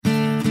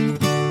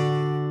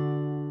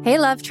Hey,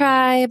 Love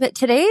Tribe.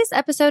 Today's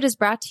episode is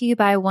brought to you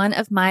by one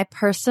of my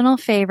personal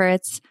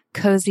favorites,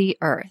 Cozy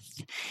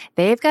Earth.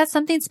 They've got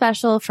something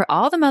special for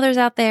all the mothers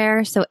out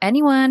there. So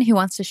anyone who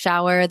wants to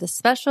shower the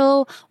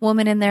special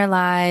woman in their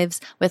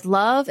lives with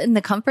love and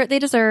the comfort they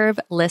deserve,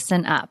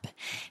 listen up.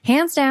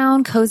 Hands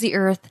down, Cozy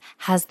Earth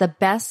has the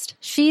best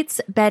sheets,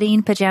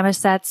 bedding, pajama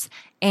sets,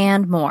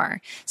 and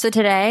more. So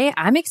today,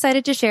 I'm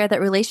excited to share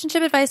that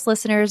Relationship Advice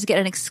listeners get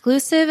an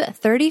exclusive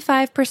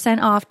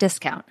 35% off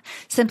discount.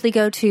 Simply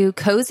go to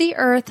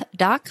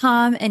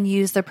CozyEarth.com and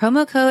use the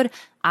promo code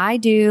I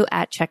do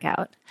at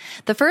checkout.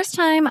 The first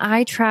time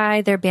I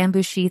tried their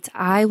bamboo sheets,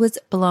 I was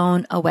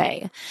blown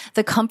away.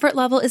 The comfort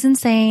level is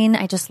insane.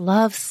 I just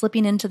love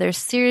slipping into their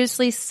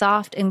seriously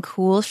soft and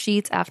cool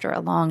sheets after a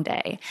long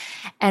day.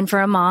 And for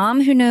a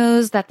mom who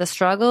knows that the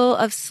struggle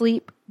of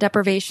sleep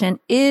deprivation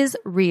is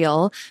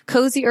real,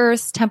 Cozy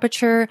Earth's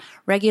temperature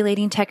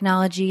regulating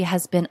technology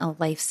has been a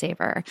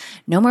lifesaver.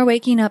 No more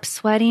waking up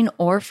sweating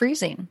or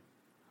freezing.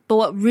 But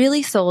what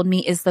really sold me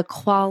is the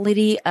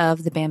quality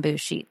of the bamboo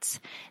sheets.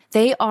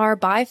 They are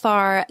by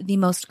far the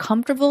most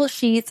comfortable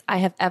sheets I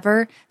have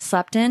ever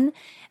slept in.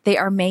 They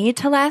are made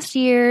to last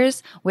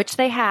years, which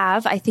they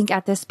have. I think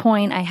at this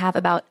point, I have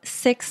about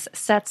 6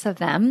 sets of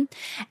them.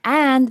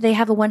 And they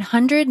have a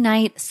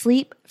 100-night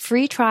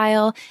sleep-free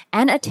trial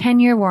and a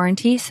 10-year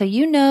warranty. So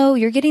you know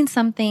you're getting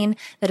something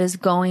that is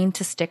going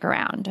to stick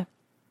around.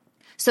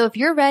 So if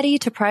you're ready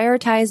to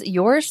prioritize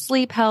your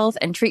sleep health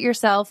and treat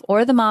yourself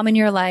or the mom in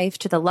your life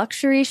to the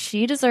luxury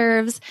she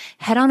deserves,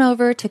 head on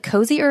over to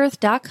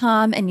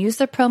CozyEarth.com and use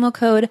the promo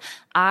code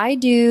I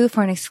do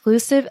for an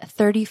exclusive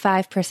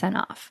 35%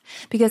 off.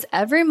 Because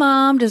every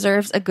mom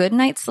deserves a good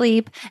night's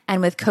sleep,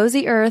 and with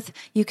Cozy Earth,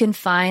 you can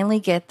finally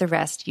get the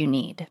rest you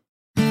need.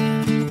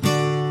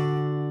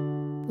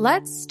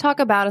 Let's talk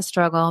about a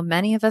struggle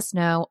many of us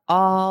know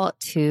all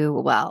too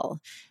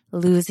well.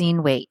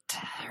 Losing weight.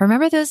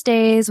 Remember those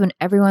days when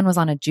everyone was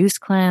on a juice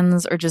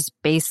cleanse or just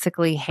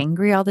basically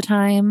hangry all the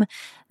time?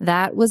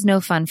 That was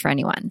no fun for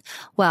anyone.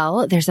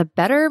 Well, there's a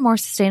better, more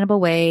sustainable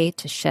way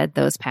to shed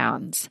those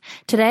pounds.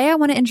 Today, I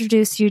want to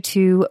introduce you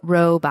to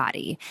Ro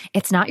Body.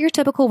 It's not your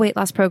typical weight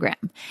loss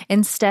program.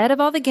 Instead of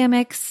all the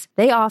gimmicks,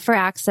 they offer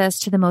access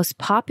to the most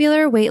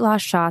popular weight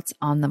loss shots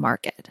on the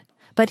market.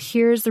 But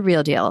here's the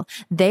real deal.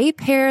 They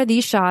pair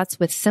these shots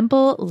with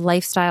simple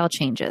lifestyle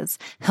changes,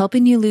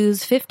 helping you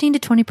lose 15 to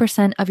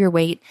 20% of your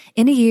weight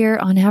in a year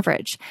on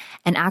average,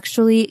 and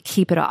actually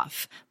keep it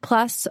off.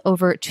 Plus,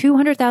 over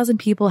 200,000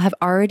 people have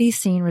already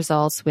seen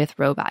results with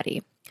Ro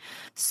Body.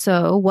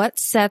 So what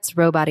sets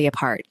Ro Body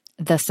apart?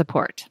 The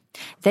support.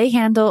 They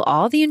handle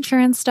all the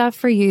insurance stuff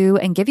for you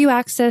and give you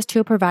access to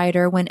a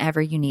provider whenever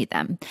you need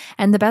them.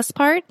 And the best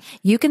part,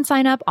 you can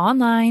sign up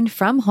online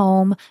from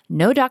home,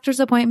 no doctor's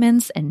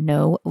appointments and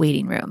no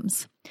waiting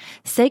rooms.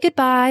 Say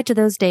goodbye to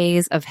those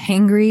days of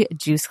hangry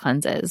juice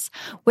cleanses.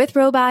 With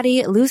Ro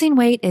Body, losing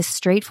weight is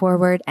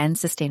straightforward and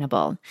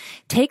sustainable.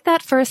 Take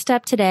that first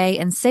step today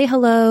and say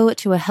hello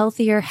to a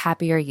healthier,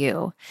 happier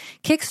you.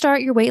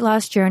 Kickstart your weight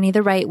loss journey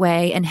the right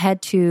way and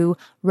head to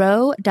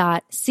ro.co/IDO.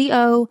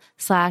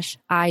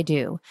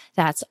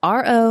 That's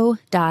ro.co/IDO.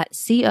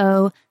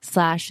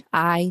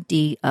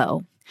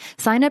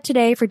 Sign up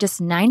today for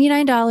just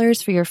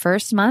 $99 for your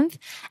first month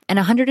and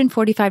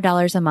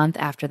 $145 a month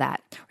after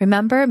that.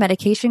 Remember,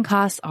 medication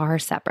costs are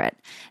separate.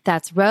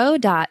 That's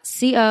ro.co/IDO.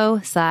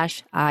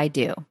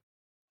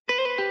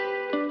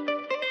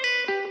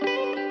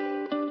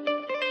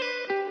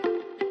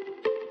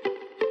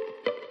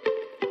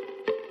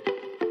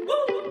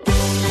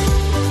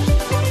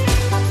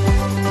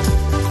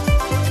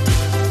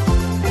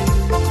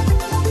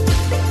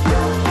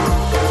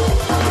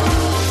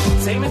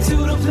 Take me to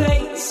the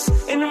place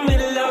in the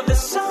middle of the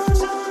sun.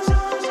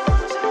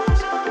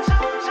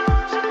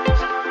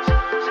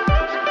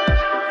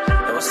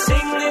 And we'll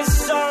sing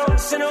this song,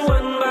 sing it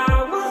one by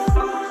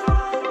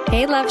one.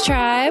 Hey, Love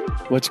Tribe.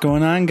 What's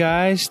going on,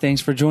 guys?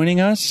 Thanks for joining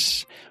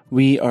us.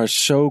 We are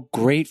so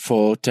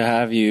grateful to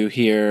have you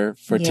here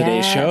for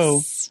today's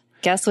show.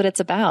 Guess what it's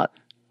about?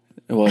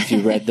 Well, if you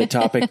read the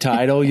topic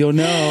title, you'll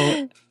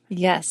know.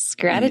 Yes,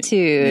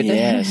 gratitude.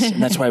 Yes,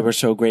 and that's why we're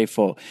so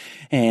grateful.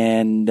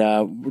 And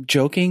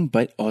joking,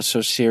 but also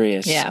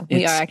serious. Yeah,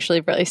 we are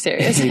actually really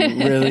serious. A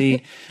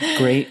really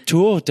great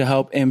tool to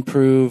help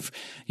improve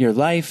your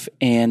life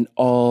and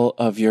all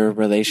of your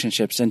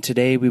relationships. And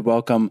today we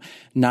welcome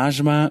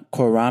Najma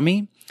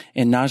Khorrami.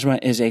 And Najma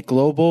is a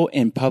global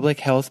and public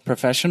health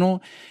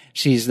professional.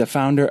 She's the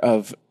founder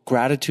of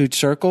Gratitude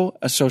Circle,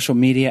 a social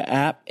media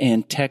app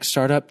and tech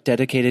startup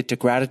dedicated to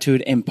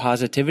gratitude and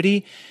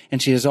positivity.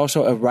 And she is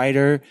also a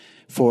writer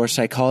for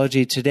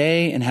Psychology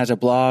Today and has a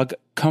blog,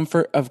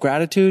 Comfort of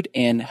Gratitude,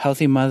 and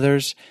Healthy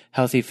Mothers,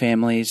 Healthy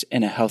Families,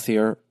 and a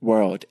Healthier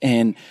World.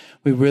 And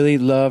we really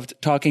loved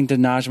talking to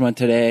Najma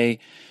today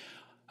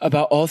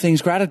about all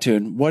things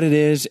gratitude, what it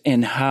is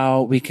and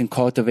how we can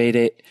cultivate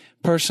it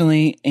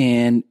personally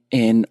and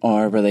in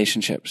our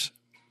relationships.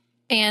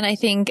 And I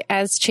think,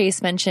 as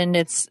Chase mentioned,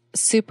 it's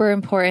super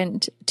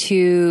important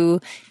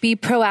to be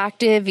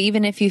proactive,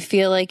 even if you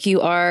feel like you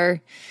are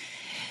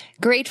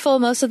grateful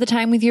most of the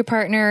time with your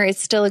partner.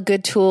 It's still a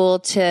good tool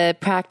to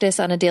practice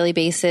on a daily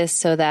basis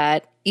so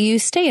that you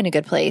stay in a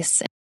good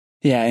place.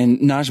 Yeah, and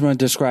Najma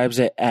describes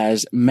it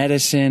as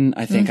medicine.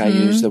 I think I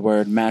use the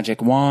word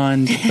magic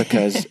wand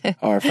because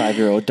our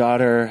 5-year-old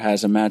daughter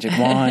has a magic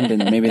wand,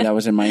 and maybe that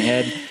was in my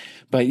head.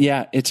 But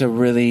yeah, it's a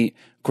really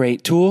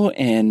great tool,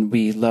 and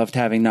we loved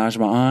having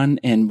Najma on,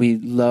 and we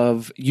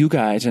love you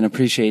guys and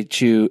appreciate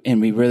you, and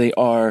we really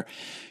are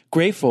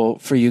grateful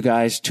for you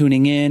guys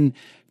tuning in,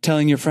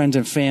 telling your friends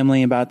and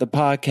family about the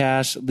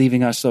podcast,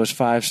 leaving us those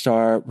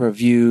 5-star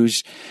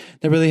reviews.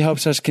 That really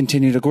helps us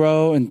continue to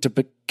grow and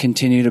to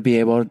continue to be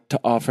able to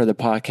offer the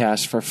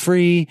podcast for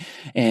free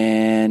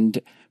and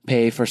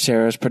pay for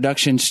Sarah's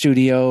production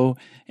studio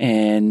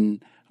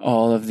and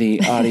all of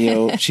the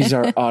audio. She's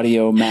our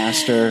audio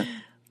master.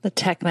 The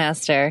tech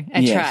master.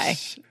 I try.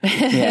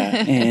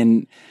 Yeah.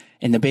 And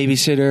the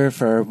babysitter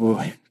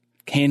for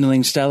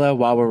handling Stella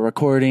while we're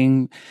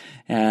recording.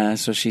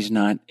 So she's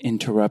not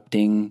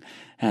interrupting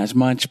as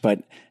much.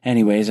 But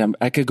anyways,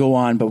 I could go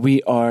on, but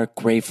we are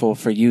grateful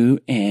for you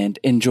and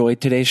enjoy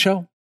today's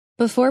show.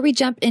 Before we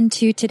jump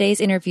into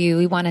today's interview,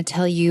 we want to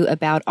tell you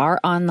about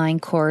our online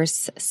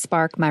course,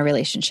 Spark My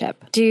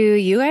Relationship. Do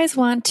you guys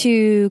want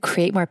to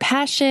create more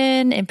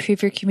passion,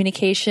 improve your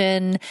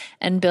communication,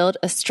 and build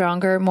a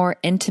stronger, more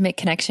intimate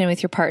connection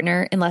with your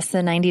partner in less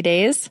than 90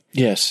 days?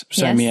 Yes,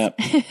 sign me up.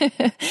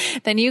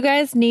 Then you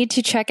guys need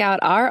to check out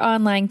our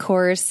online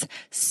course,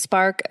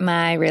 Spark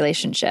My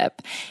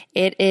Relationship.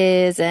 It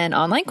is an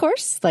online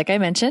course, like I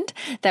mentioned,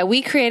 that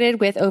we created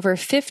with over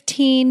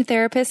 15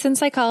 therapists and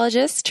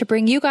psychologists to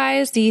bring you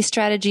guys the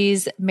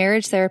strategies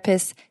marriage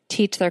therapists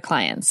teach their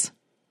clients.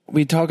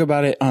 We talk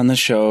about it on the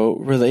show.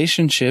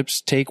 Relationships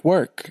take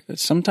work.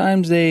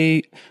 Sometimes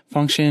they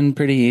function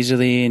pretty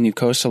easily and you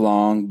coast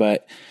along,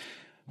 but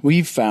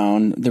we've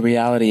found the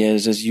reality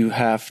is you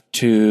have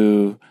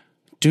to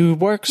do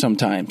work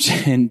sometimes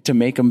and to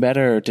make them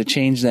better, to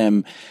change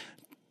them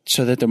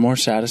so that they're more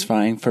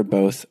satisfying for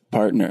both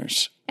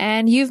partners.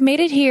 And you've made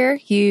it here.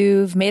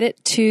 You've made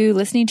it to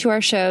listening to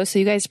our show. So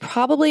you guys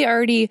probably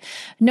already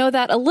know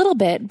that a little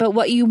bit, but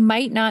what you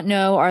might not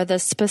know are the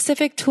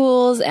specific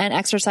tools and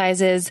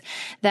exercises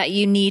that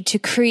you need to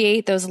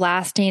create those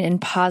lasting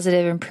and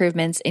positive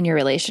improvements in your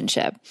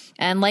relationship.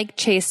 And like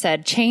Chase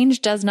said,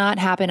 change does not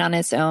happen on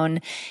its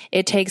own.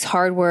 It takes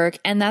hard work.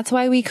 And that's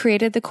why we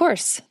created the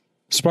course.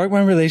 Spark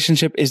My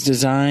Relationship is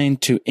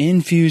designed to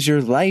infuse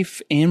your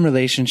life and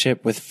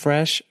relationship with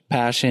fresh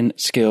passion,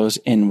 skills,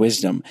 and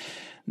wisdom.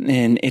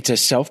 And it's a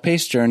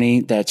self-paced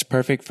journey that's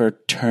perfect for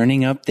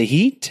turning up the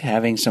heat,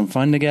 having some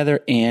fun together,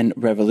 and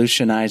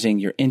revolutionizing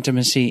your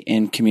intimacy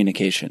and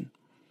communication.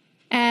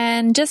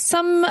 And just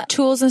some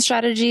tools and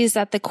strategies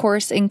that the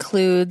course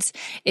includes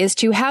is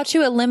how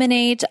to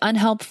eliminate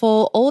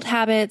unhelpful old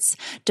habits,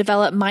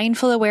 develop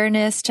mindful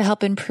awareness to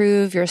help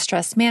improve your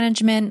stress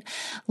management,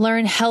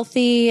 learn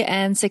healthy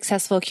and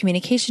successful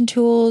communication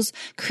tools,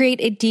 create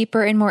a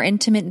deeper and more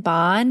intimate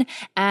bond,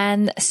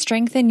 and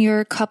strengthen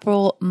your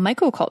couple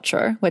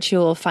microculture, which you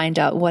will find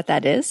out what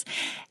that is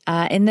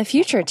in the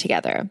future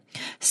together.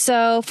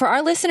 So for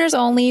our listeners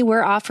only,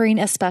 we're offering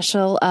a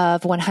special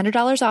of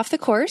 $100 off the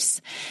course.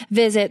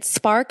 Visit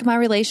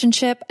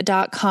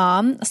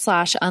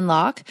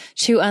sparkmyrelationship.com/unlock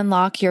to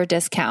unlock your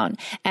discount.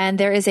 And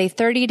there is a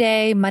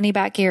 30-day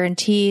money-back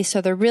guarantee.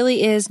 So there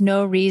really is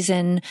no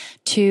reason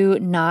to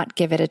not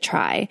give it a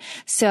try.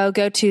 So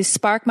go to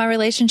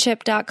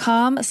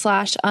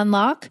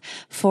sparkmyrelationship.com/unlock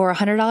for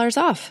 $100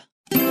 off.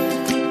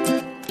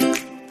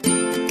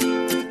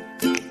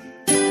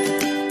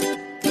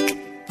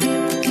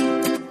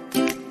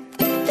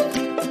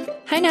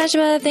 Hi,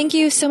 Najma. Thank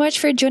you so much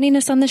for joining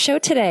us on the show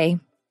today.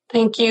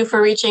 Thank you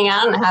for reaching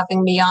out and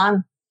having me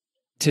on.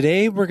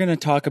 Today, we're going to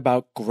talk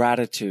about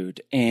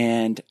gratitude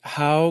and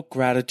how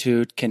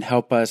gratitude can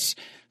help us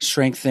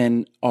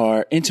strengthen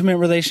our intimate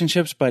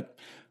relationships, but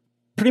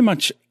pretty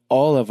much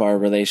all of our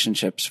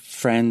relationships,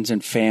 friends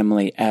and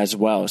family as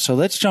well. So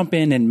let's jump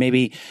in and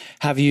maybe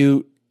have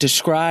you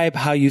describe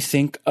how you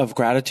think of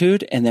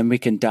gratitude, and then we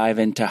can dive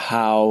into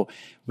how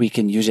we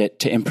can use it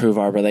to improve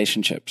our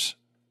relationships.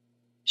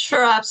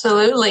 Sure,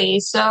 absolutely.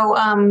 So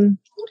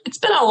it's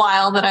been a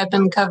while that I've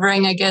been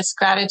covering, I guess,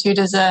 gratitude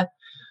as a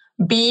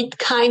beat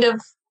kind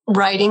of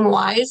writing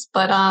wise,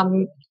 but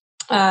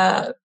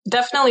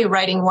definitely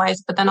writing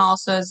wise, but then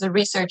also as a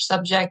research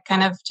subject,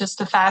 kind of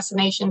just a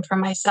fascination for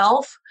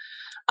myself.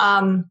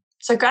 So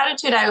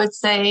gratitude, I would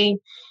say,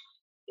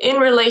 in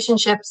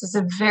relationships is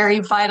a very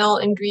vital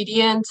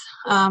ingredient.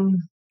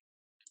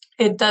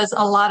 It does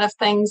a lot of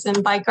things.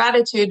 And by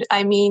gratitude,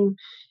 I mean,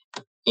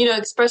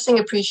 expressing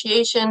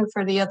appreciation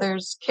for the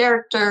other's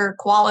character,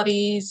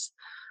 qualities,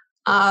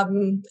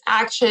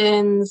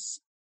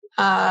 actions,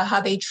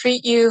 how they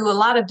treat you. A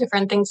lot of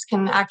different things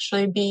can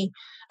actually be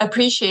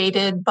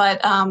appreciated.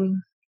 But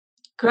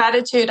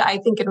gratitude, I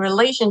think, in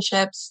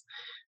relationships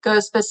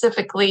goes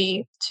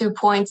specifically to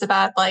points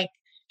about like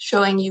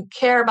showing you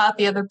care about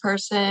the other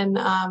person,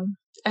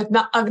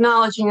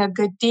 acknowledging a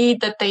good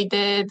deed that they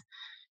did,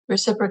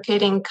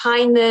 reciprocating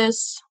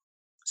kindness,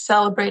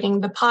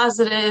 celebrating the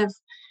positive,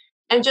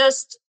 and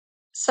just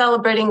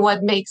celebrating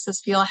what makes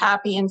us feel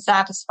happy and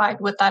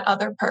satisfied with that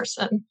other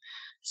person.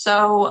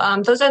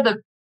 So those are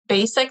the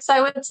basics,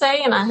 I would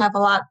say, and I have a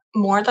lot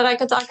more that I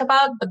could talk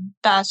about, but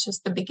that's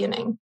just the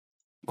beginning.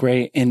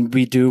 Great. And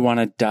we do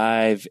want to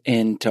dive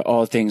into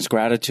all things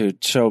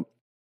gratitude. So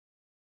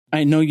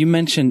I know you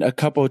mentioned a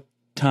couple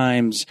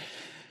times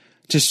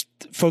just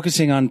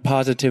focusing on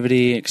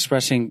positivity,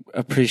 expressing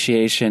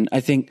appreciation.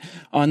 I think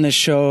on the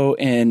show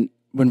and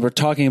when we're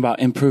talking about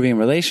improving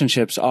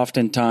relationships,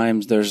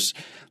 oftentimes there's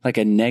like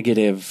a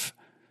negative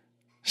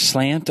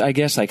slant, I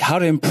guess, like how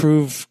to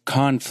improve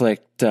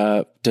conflict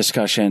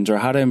discussions or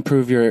how to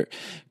improve your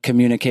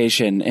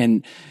communication.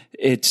 And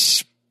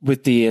it's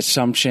with the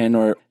assumption,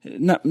 or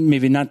not,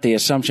 maybe not the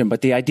assumption,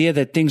 but the idea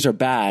that things are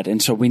bad.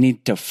 And so we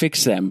need to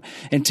fix them.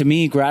 And to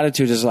me,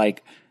 gratitude is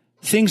like,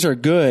 things are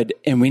good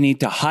and we need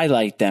to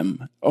highlight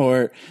them.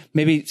 Or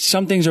maybe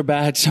some things are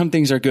bad, some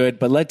things are good,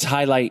 but let's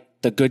highlight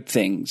the good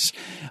things.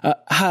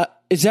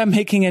 Is that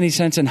making any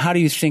sense? And how do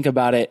you think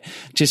about it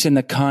just in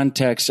the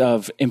context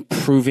of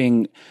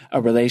improving a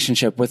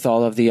relationship with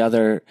all of the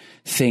other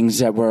things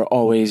that we're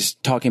always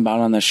talking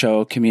about on the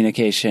show,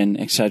 communication,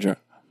 etc.?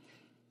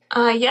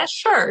 Yeah,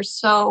 sure.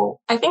 So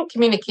I think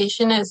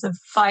communication is a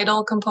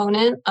vital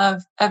component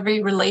of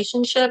every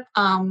relationship.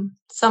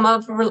 Some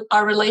of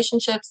our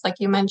relationships, like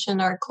you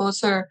mentioned, are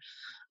closer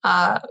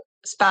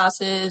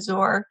spouses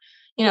or,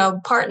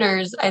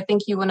 partners. I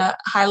think you want to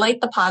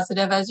highlight the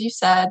positive, as you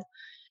said.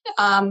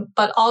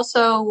 But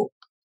also,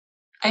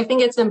 I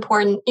think it's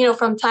important,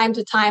 from time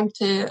to time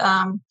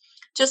to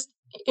just,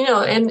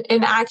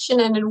 in action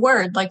and in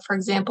word, like, for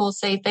example,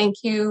 say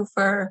thank you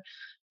for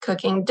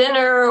cooking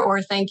dinner,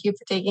 or thank you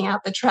for taking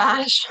out the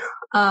trash,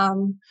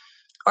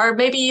 or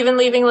maybe even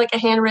leaving like a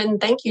handwritten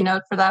thank you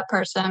note for that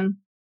person.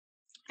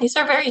 These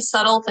are very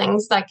subtle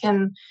things that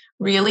can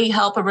really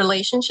help a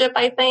relationship,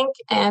 I think.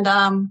 And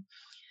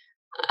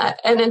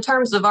in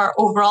terms of our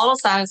overall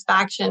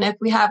satisfaction, if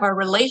we have our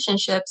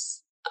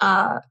relationships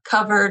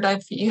covered,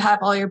 if you have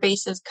all your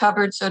bases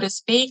covered, so to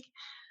speak,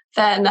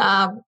 then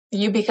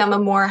you become a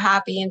more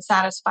happy and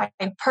satisfied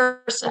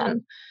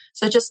person.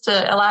 So just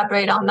to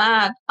elaborate on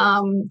that,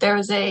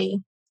 there's a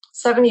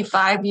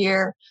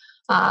 75-year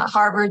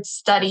Harvard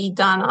study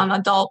done on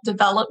adult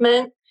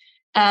development.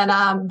 And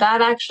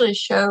that actually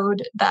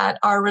showed that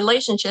our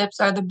relationships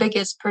are the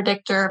biggest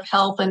predictor of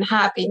health and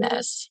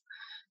happiness.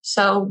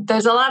 So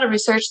there's a lot of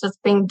research that's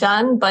being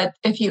done, but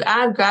if you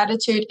add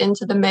gratitude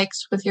into the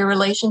mix with your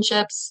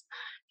relationships,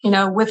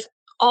 with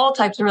all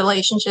types of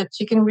relationships,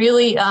 you can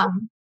really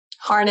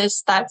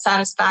harness that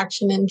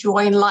satisfaction and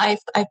joy in life.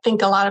 I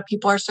think a lot of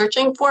people are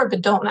searching for,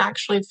 but don't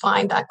actually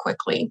find that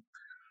quickly.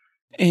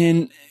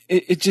 And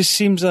it just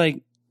seems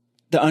like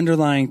the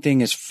underlying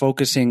thing is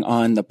focusing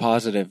on the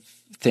positive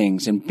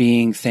things and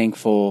being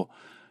thankful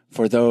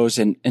for those.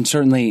 And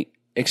certainly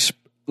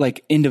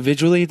like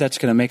individually, that's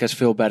going to make us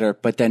feel better.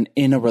 But then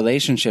in a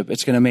relationship,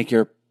 it's going to make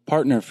your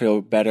partner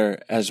feel better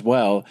as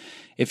well.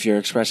 If you're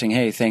expressing,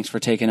 hey, thanks for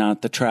taking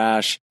out the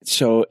trash.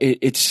 So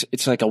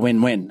it's like a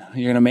win-win.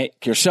 You're going to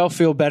make yourself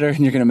feel better and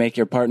you're going to make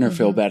your partner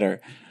feel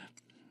better.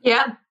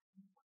 Yeah,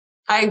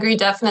 I agree.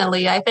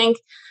 Definitely. I think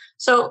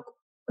so.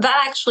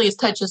 That actually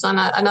touches on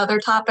another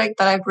topic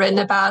that I've written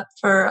about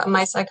for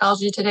my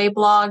Psychology Today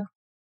blog,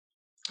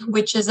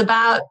 which is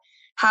about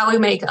how we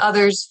make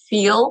others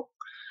feel.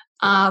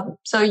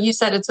 So you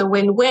said it's a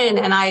win-win,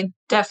 and I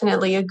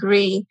definitely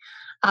agree.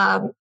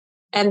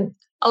 And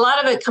a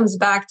lot of it comes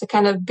back to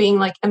kind of being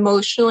like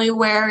emotionally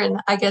aware.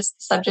 And I guess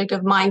the subject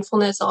of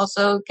mindfulness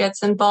also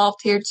gets involved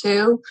here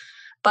too.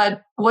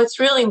 But what's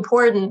really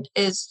important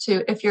is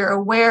if you're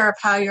aware of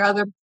how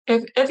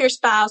if your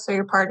spouse or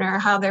your partner,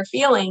 how they're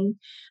feeling,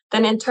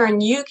 then in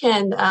turn you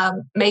can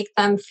make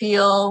them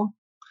feel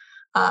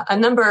a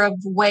number of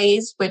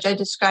ways, which I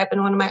describe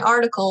in one of my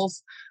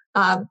articles.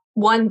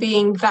 One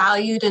being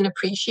valued and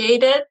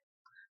appreciated,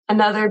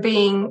 another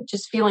being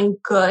just feeling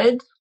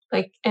good,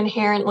 like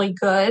inherently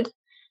good.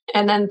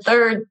 And then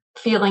third,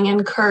 feeling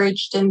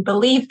encouraged and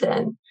believed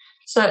in.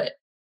 So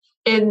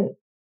in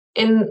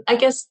I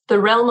guess the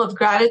realm of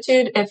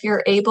gratitude, if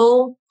you're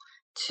able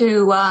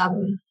to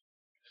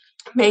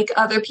make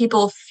other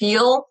people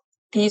feel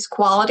these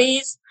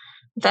qualities,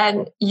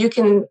 then you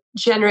can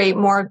generate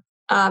more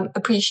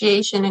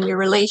appreciation in your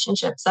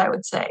relationships, I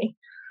would say.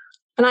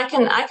 And I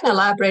can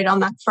elaborate on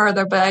that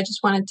further, but I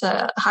just wanted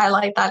to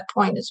highlight that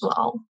point as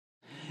well.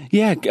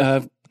 Yeah.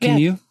 Can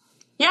you?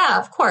 Yeah,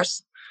 of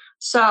course.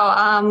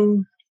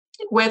 So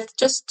with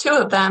just two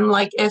of them,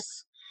 like if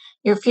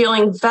you're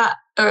feeling that,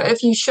 or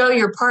if you show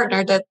your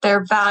partner that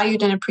they're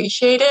valued and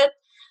appreciated,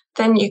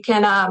 then you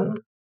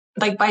can,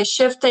 like by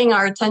shifting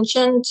our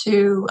attention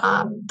to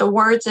the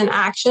words and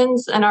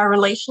actions in our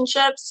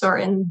relationships or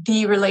in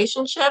the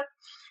relationship,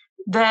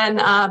 then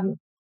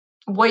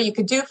what you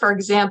could do, for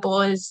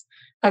example, is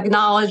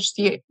acknowledge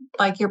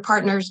your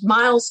partner's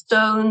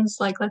milestones.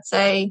 Like, let's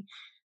say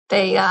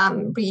they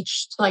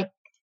reached like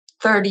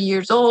 30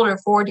 years old or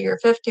 40 or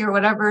 50 or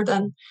whatever,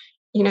 then,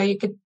 you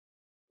could,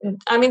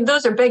 I mean,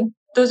 those are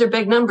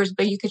big numbers,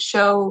 but you could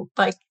show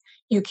like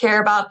you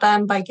care about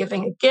them by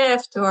giving a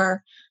gift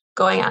or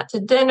going out to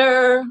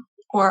dinner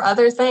or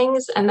other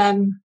things. And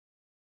then,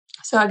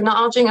 so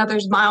acknowledging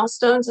others'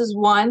 milestones is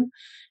one,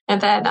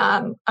 and then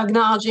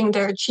acknowledging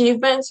their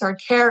achievements or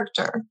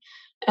character.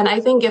 And I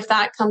think if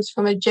that comes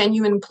from a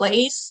genuine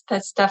place,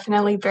 that's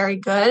definitely very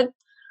good.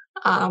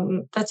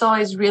 That's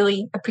always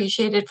really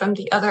appreciated from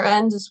the other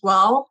end as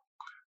well.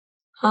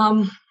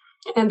 And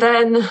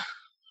then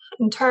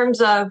in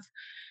terms of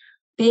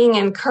being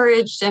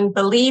encouraged and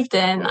believed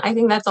in, I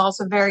think that's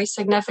also very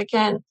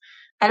significant.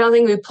 I don't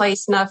think we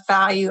place enough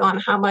value on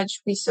how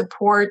much we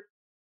support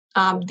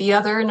the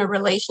other in a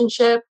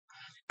relationship.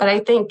 But I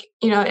think,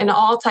 in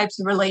all types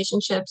of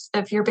relationships,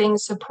 if you're being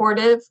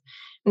supportive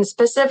and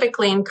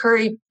specifically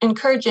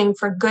encouraging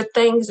for good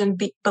things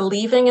and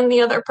believing in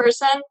the other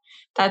person,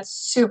 that's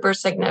super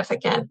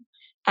significant.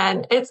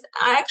 And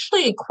I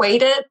actually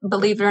equate it,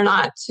 believe it or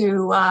not,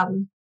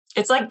 to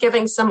it's like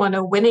giving someone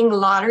a winning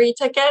lottery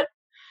ticket.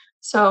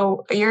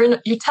 So you're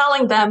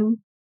telling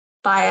them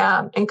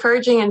by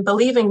encouraging and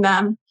believing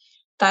them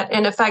that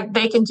in effect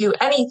they can do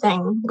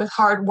anything with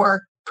hard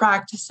work,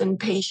 practice, and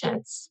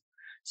patience.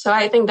 So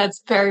I think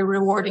that's very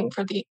rewarding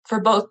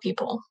for both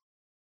people.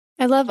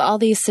 I love all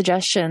these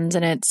suggestions,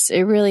 and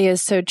it really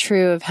is so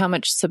true of how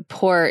much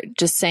support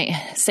just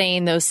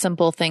saying those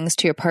simple things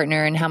to your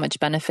partner and how much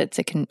benefits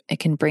it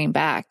can bring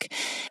back.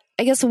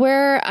 I guess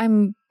where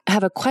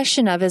have a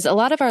question of is a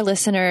lot of our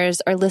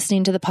listeners are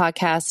listening to the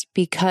podcast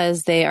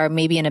because they are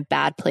maybe in a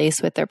bad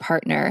place with their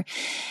partner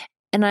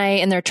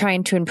and they're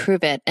trying to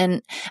improve it.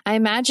 And I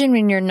imagine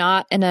when you're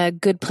not in a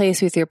good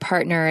place with your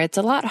partner, it's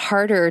a lot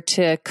harder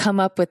to come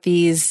up with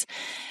these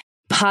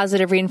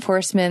positive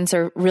reinforcements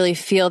or really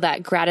feel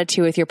that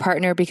gratitude with your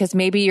partner because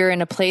maybe you're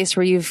in a place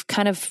where you've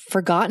kind of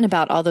forgotten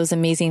about all those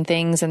amazing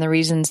things and the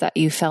reasons that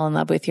you fell in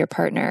love with your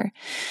partner.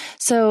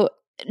 So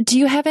do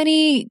you have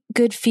any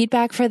good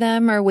feedback for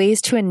them or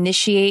ways to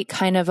initiate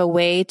kind of a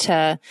way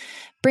to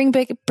bring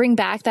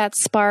back that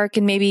spark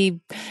and maybe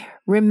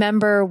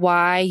remember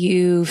why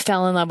you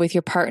fell in love with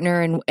your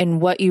partner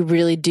and what you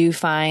really do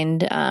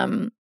find,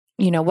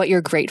 what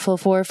you're grateful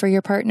for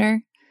your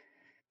partner?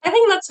 I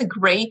think that's a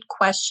great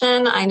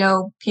question. I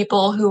know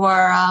people who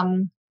are,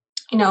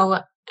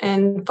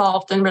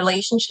 involved in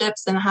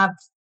relationships and have,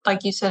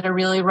 like you said, a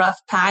really rough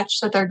patch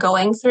that they're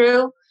going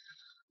through.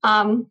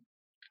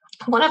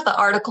 One of the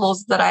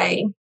articles that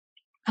I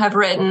have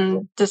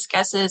written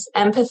discusses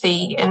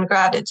empathy and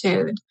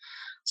gratitude.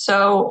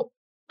 So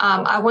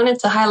I wanted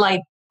to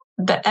highlight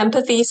the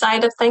empathy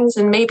side of things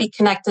and maybe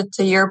connected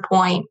to your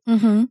point,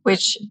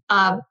 which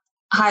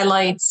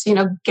highlights,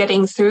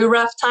 getting through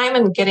rough time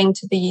and getting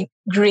to the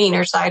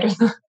greener side or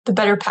the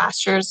better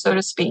pastures, so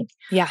to speak.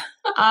 Yeah.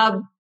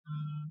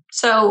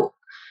 So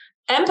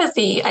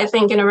empathy, I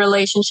think, in a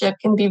relationship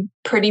can be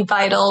pretty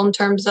vital in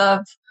terms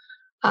of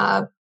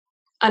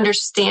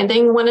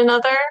understanding one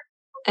another.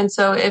 And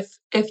so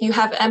if you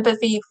have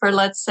empathy for,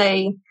 let's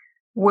say,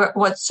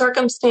 what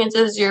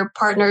circumstances your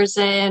partner's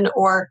in,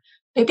 or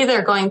maybe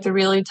they're going through a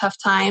really tough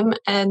time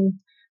and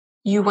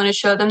you want to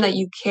show them that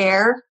you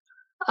care,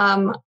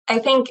 I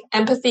think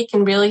empathy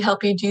can really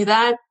help you do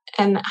that.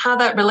 And how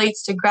that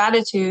relates to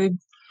gratitude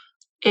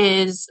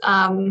is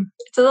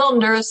it's a little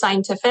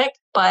neuroscientific,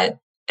 but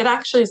it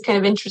actually is kind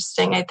of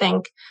interesting, I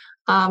think.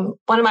 One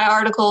of my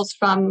articles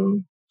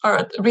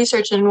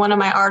research in one of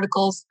my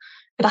articles,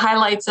 it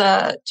highlights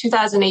a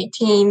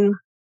 2018,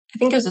 I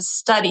think it was a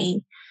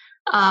study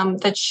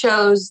that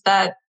shows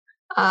that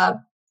a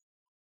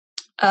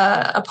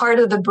part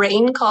of the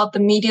brain called the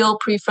medial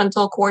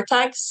prefrontal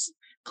cortex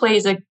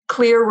plays a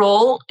clear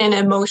role in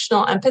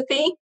emotional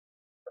empathy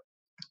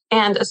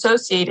and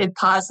associated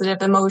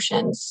positive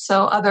emotions.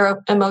 So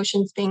other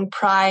emotions being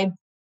pride,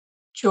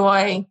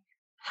 joy,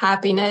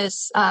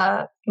 happiness,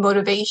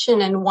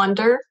 motivation, and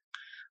wonder.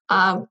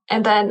 And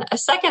then a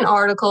second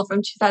article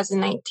from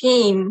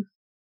 2019,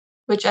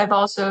 which I've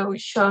also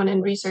shown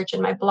in research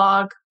in my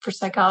blog for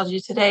Psychology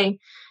Today,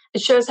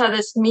 it shows how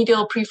this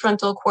medial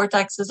prefrontal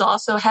cortex is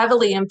also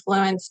heavily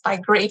influenced by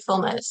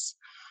gratefulness.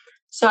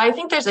 So I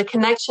think there's a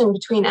connection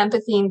between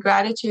empathy and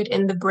gratitude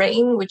in the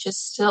brain, which is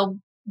still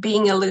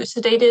being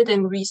elucidated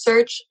in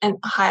research and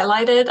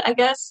highlighted, I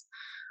guess,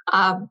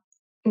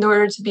 in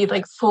order to be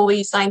like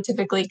fully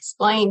scientifically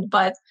explained.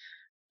 But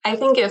I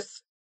think if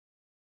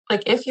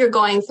you're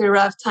going through a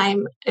rough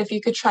time, if you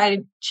could try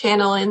to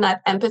channel in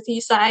that empathy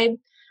side,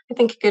 I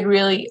think it could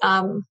really,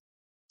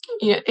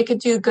 it could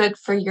do good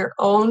for your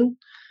own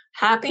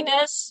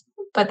happiness.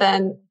 But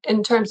then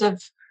in terms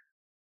of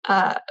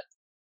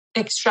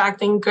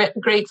extracting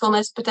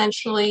gratefulness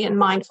potentially and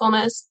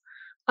mindfulness,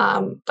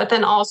 but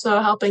then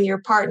also helping your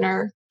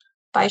partner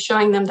by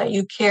showing them that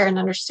you care and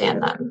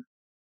understand them.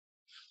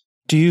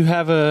 Do you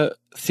have a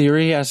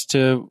theory as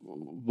to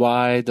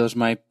why those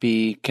might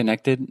be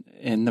connected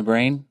in the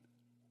brain?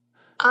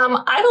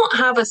 I don't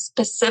have a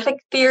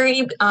specific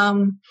theory.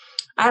 I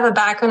have a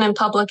background in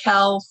public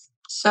health,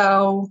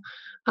 So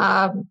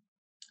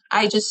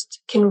I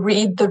just can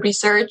read the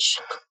research,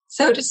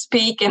 so to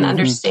speak, and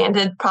understand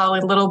it probably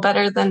a little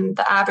better than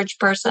the average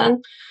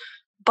person.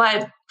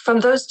 But from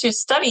those two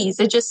studies,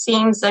 it just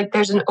seems like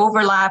there's an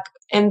overlap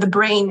in the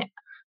brain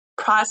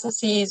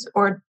processes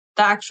or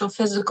the actual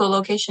physical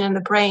location in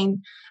the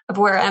brain of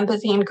where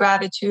empathy and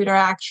gratitude are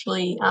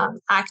actually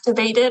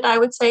activated. I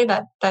would say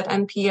that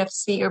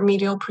MPFC, or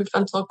medial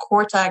prefrontal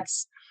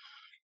cortex.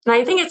 And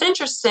I think it's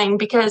interesting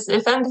because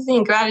if empathy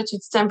and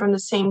gratitude stem from the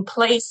same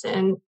place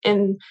in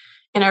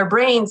our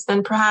brains,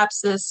 then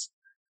perhaps this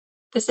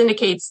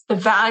indicates the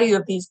value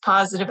of these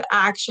positive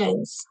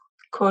actions,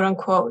 quote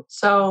unquote.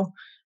 So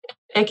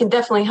it can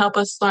definitely help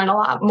us learn a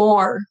lot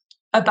more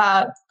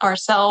about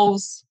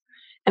ourselves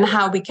and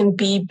how we can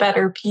be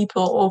better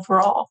people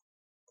overall.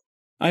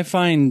 I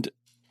find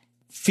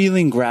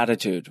feeling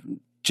gratitude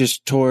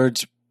just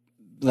towards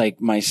like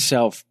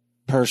myself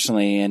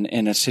personally and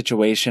in a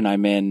situation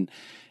I'm in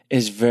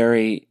is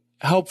very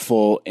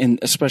helpful, and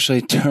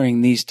especially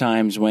during these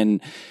times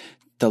when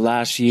the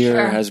last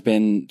year has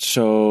been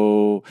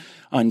so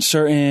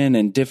uncertain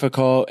and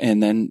difficult,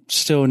 and then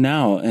still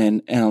now.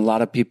 And a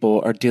lot of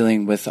people are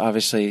dealing with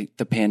obviously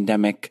the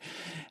pandemic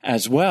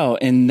as well.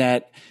 And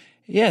that,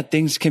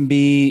 things can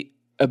be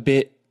a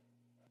bit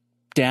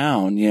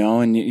down,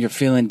 and you're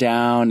feeling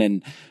down.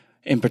 And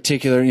in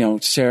particular,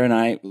 Sarah and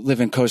I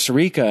live in Costa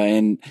Rica,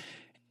 and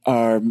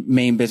our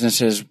main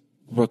businesses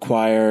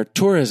require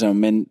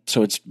tourism. And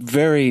so it's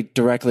very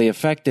directly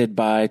affected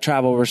by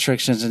travel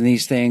restrictions and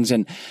these things.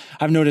 And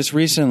I've noticed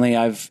recently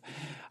I've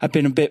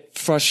been a bit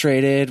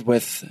frustrated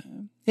with,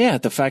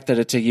 the fact that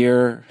it's a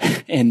year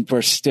and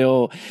we're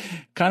still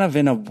kind of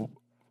in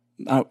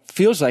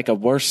feels like a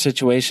worse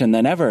situation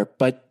than ever.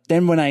 But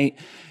then when I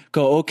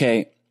go,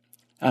 okay,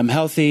 I'm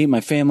healthy,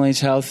 my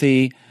family's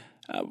healthy,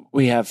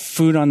 we have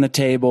food on the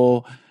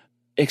table,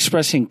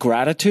 expressing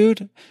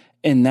gratitude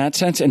in that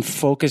sense and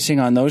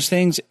focusing on those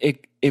things,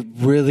 it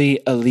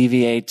really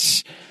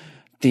alleviates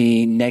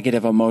the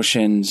negative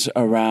emotions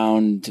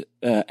around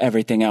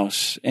everything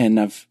else. And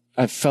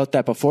I've felt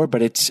that before,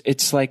 but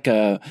it's like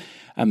a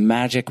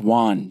magic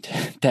wand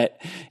that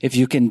if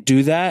you can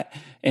do that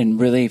and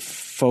really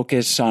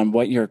focus on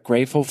what you're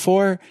grateful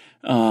for,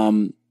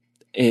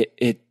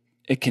 it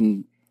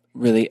can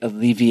really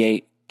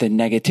alleviate the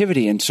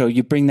negativity. And so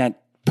you bring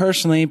that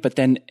personally, but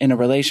then in a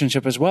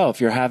relationship as well.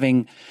 If you're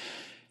having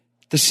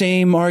the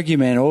same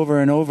argument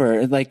over and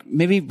over, like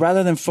maybe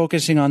rather than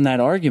focusing on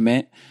that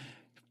argument,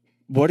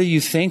 what are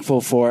you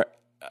thankful for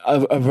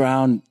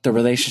around the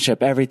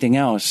relationship? Everything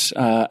else,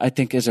 I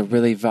think, is a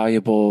really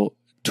valuable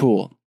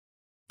tool.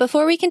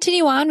 Before we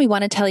continue on, we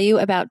want to tell you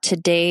about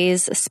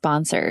today's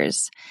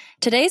sponsors.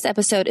 Today's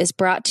episode is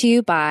brought to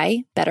you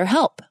by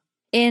BetterHelp.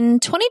 In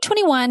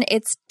 2021,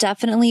 it's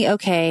definitely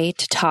okay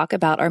to talk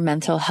about our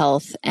mental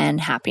health and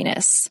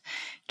happiness.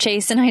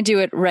 Chase and I do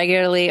it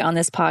regularly on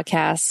this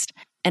podcast,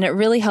 and it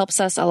really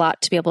helps us a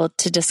lot to be able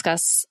to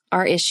discuss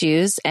our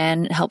issues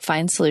and help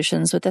find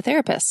solutions with the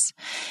therapists.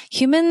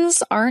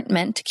 Humans aren't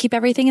meant to keep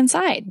everything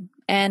inside,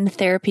 and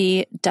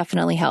therapy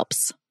definitely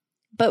helps.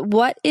 But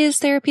what is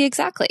therapy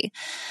exactly?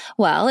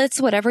 Well,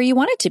 it's whatever you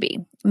want it to be.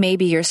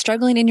 Maybe you're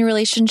struggling in your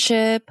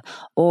relationship,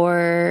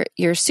 or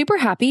you're super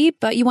happy,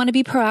 but you want to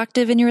be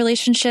proactive in your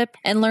relationship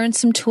and learn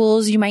some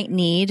tools you might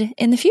need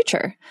in the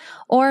future.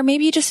 Or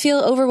maybe you just feel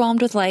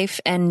overwhelmed with life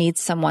and need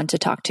someone to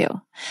talk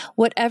to.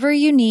 Whatever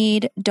you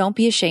need, don't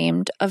be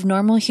ashamed of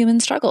normal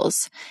human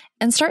struggles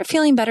and start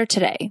feeling better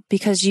today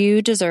because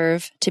you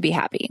deserve to be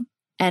happy.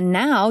 And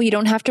now you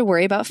don't have to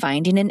worry about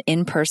finding an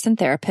in-person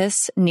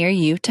therapist near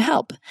you to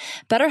help.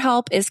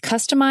 BetterHelp is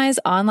customized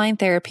online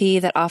therapy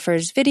that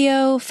offers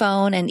video,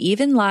 phone, and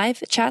even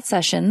live chat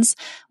sessions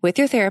with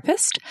your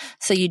therapist,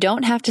 so you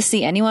don't have to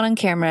see anyone on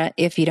camera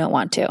if you don't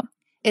want to.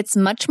 It's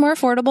much more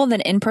affordable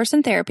than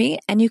in-person therapy,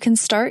 and you can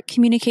start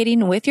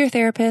communicating with your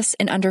therapist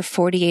in under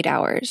 48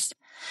 hours.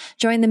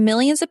 Join the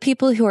millions of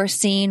people who are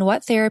seeing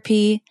what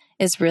therapy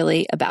is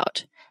really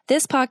about.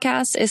 This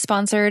podcast is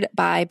sponsored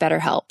by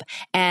BetterHelp,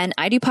 and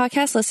I Do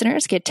Podcast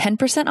listeners get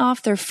 10%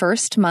 off their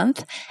first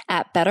month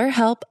at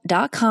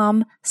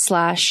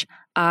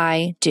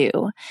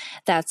betterhelp.com/IDO.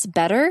 That's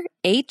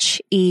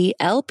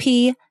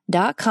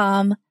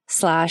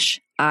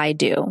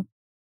betterhelp.com/IDO.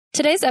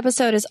 Today's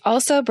episode is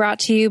also brought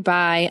to you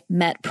by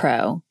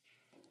MetPro.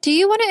 Do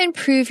you want to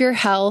improve your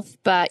health,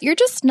 but you're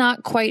just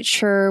not quite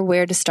sure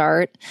where to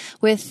start?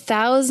 With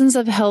thousands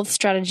of health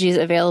strategies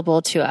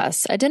available to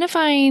us,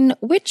 identifying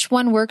which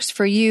one works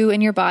for you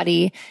and your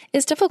body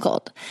is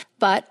difficult.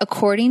 But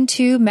according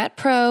to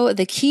MetPro,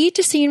 the key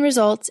to seeing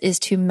results is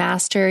to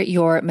master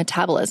your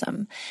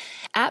metabolism.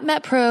 At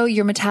MetPro,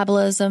 your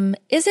metabolism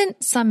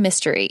isn't some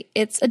mystery.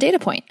 It's a data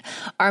point.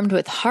 Armed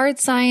with hard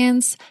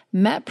science,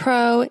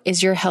 MetPro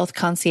is your health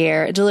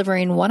concierge,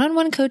 delivering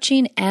one-on-one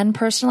coaching and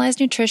personalized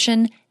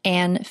nutrition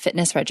and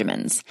fitness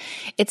regimens.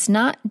 It's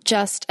not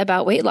just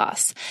about weight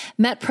loss.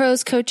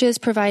 MetPro's coaches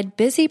provide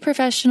busy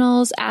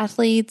professionals,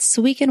 athletes,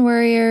 weekend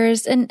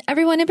warriors, and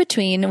everyone in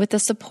between with the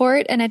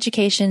support and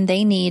education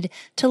they need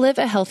to live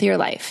a healthier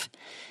life.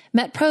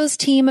 MetPro's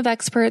team of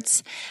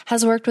experts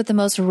has worked with the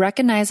most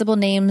recognizable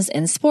names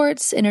in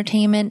sports,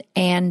 entertainment,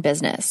 and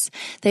business.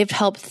 They've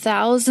helped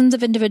thousands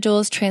of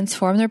individuals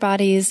transform their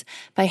bodies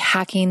by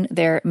hacking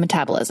their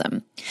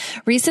metabolism.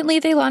 Recently,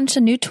 they launched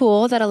a new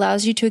tool that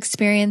allows you to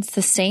experience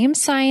the same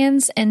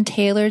science and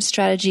tailored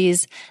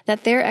strategies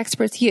that their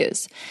experts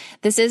use.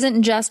 This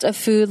isn't just a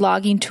food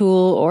logging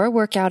tool or a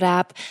workout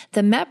app.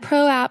 The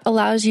MetPro app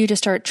allows you to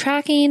start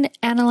tracking,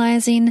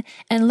 analyzing,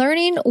 and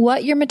learning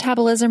what your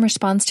metabolism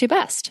responds to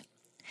best.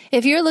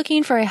 If you're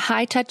looking for a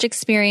high-touch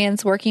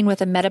experience working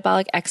with a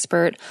metabolic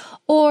expert,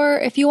 or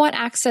if you want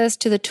access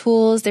to the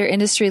tools their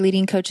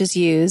industry-leading coaches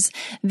use,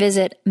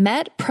 visit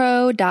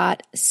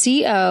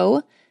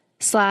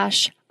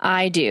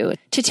metpro.co/IDO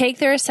to take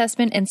their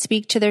assessment and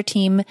speak to their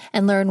team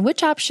and learn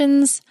which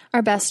options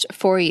are best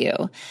for you.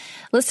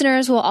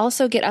 Listeners will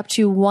also get up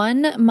to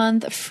 1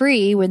 month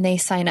free when they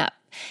sign up.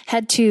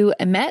 Head to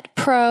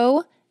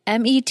metpro.co,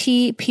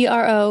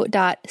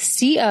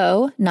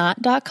 not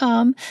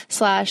 .com/IDO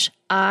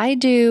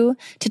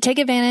to take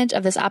advantage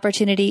of this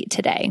opportunity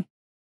today.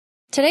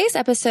 Today's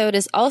episode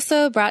is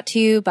also brought to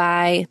you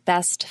by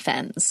Best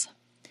Friends.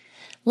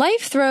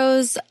 Life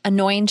throws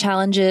annoying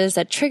challenges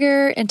that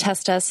trigger and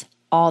test us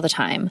all the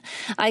time.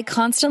 I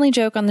constantly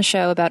joke on the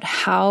show about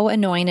how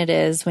annoying it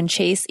is when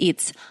Chase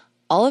eats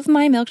all of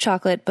my milk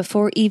chocolate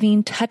before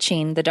even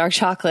touching the dark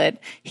chocolate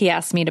he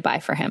asked me to buy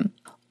for him.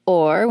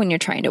 Or when you're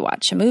trying to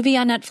watch a movie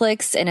on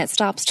Netflix and it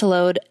stops to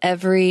load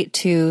every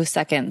 2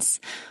 seconds.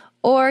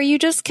 Or you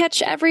just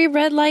catch every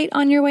red light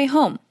on your way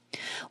home.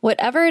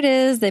 Whatever it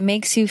is that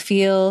makes you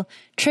feel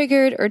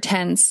triggered or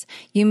tense,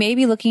 you may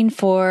be looking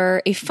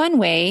for a fun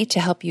way to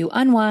help you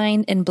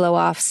unwind and blow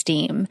off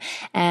steam.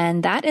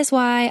 And that is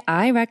why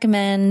I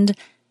recommend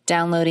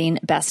downloading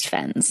Best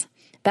Friends.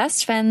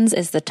 Best Friends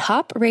is the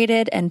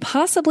top-rated and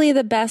possibly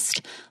the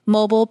best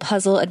mobile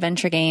puzzle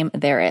adventure game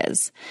there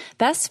is.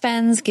 Best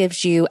Friends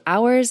gives you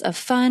hours of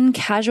fun,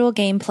 casual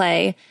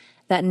gameplay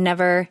that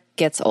never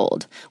gets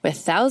old, with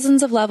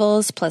thousands of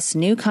levels plus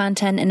new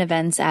content and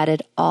events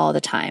added all the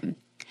time.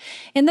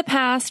 In the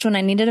past, when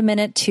I needed a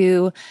minute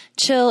to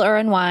chill or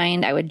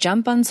unwind, I would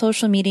jump on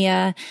social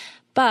media,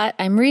 but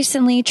I'm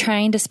recently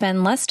trying to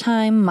spend less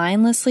time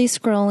mindlessly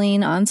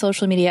scrolling on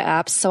social media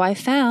apps, so I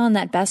found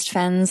that Best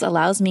Friends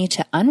allows me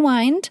to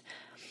unwind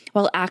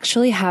while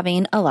actually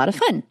having a lot of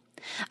fun.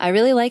 I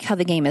really like how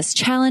the game is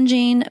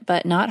challenging,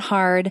 but not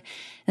hard,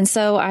 and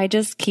so I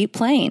just keep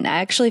playing. I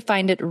actually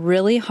find it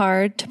really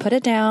hard to put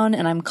it down,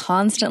 and I'm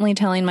constantly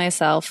telling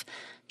myself,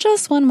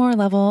 just one more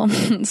level.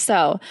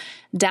 So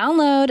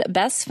download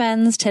Best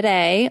Friends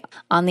today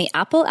on the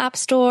Apple App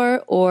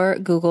Store or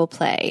Google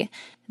Play.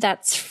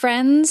 That's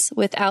friends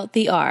without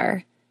the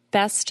R.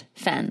 Best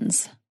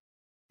Friends.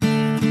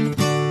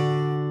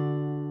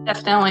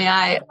 Definitely,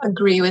 I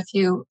agree with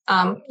you.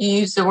 You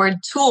use the word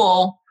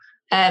tool,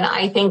 and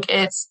I think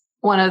it's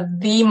one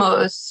of the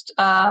most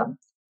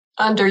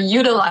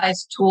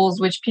underutilized tools,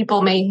 which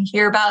people may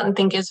hear about and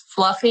think is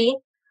fluffy,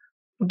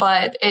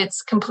 but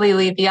it's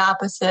completely the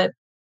opposite.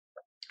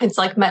 It's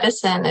like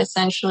medicine,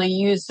 essentially.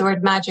 You use the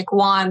word magic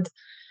wand.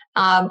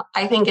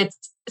 I think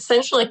it's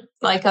essentially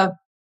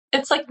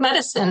it's like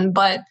medicine,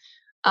 but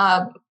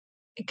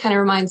it kind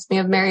of reminds me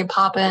of Mary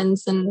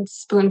Poppins and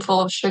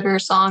Spoonful of Sugar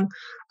song.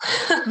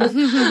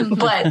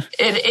 But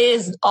it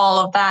is all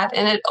of that.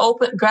 And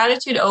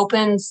gratitude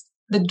opens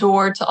the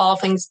door to all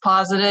things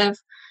positive,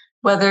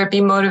 whether it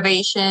be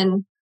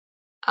motivation,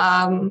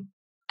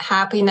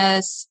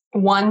 happiness,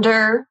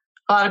 wonder.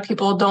 A lot of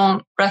people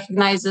don't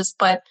recognize this,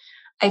 but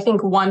I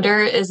think wonder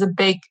is a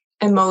big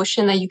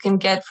emotion that you can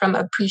get from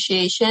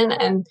appreciation.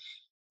 And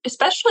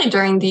especially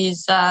during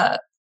these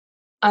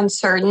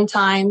uncertain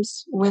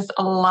times with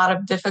a lot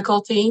of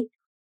difficulty,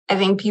 I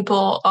think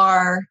people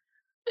are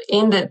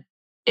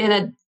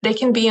they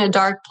can be in a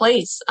dark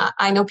place.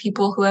 I know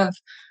people who have,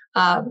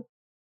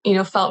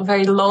 felt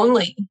very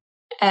lonely,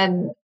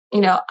 and,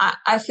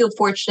 I feel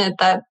fortunate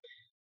that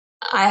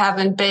I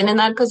haven't been in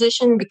that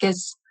position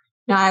because,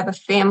 I have a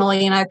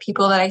family and I have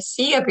people that I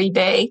see every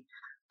day.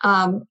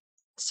 But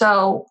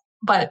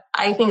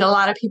I think a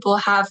lot of people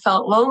have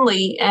felt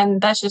lonely,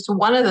 and that's just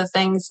one of the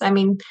things. I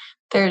mean,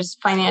 there's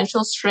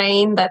financial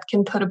strain that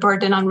can put a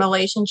burden on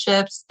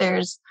relationships.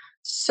 There's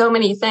so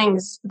many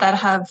things that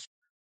have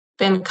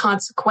been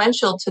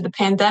consequential to the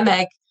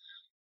pandemic.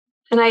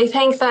 And I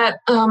think that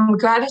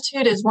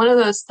gratitude is one of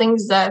those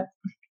things that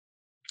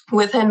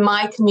within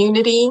my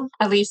community,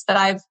 at least that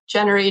I've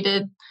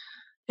generated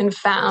and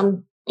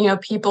found,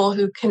 people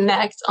who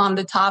connect on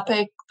the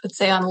topic, let's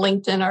say on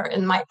LinkedIn or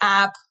in my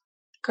app,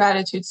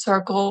 Gratitude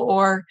Circle,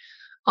 or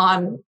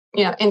on,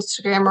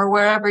 Instagram or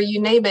wherever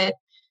you name it.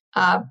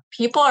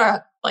 People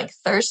are like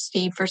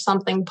thirsty for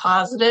something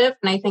positive.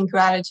 And I think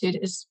gratitude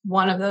is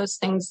one of those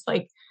things,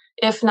 like,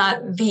 if not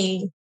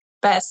the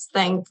best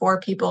thing for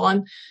people.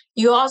 And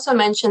you also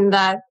mentioned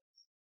that,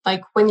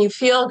 like, when you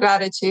feel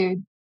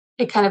gratitude,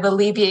 it kind of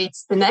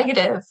alleviates the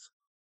negative.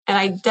 And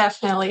I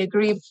definitely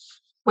agree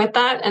with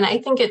that. And I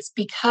think it's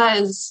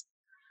because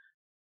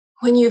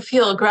when you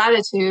feel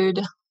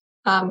gratitude,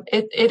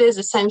 it is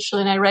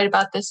essentially, and I write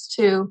about this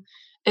too,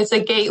 it's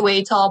a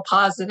gateway to all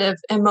positive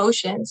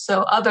emotions.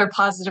 So other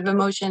positive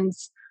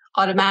emotions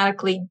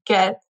automatically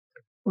get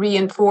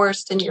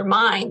reinforced in your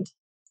mind.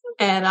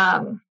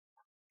 And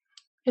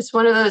it's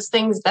one of those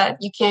things that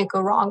you can't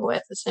go wrong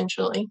with,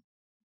 essentially.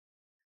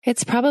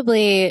 It's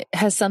probably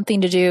has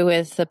something to do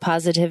with the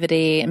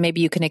positivity.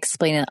 Maybe you can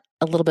explain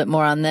a little bit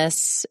more on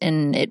this,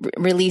 and it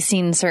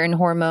releasing certain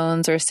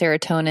hormones or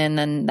serotonin,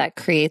 and that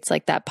creates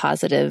like that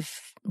positive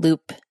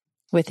loop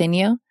within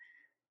you.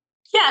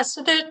 Yeah,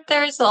 so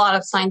there's a lot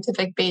of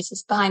scientific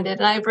basis behind it,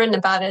 and I've written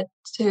about it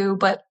too,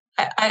 but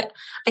I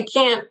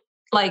can't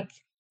like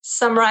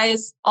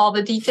summarize all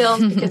the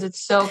details because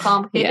it's so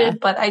complicated,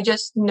 but I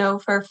just know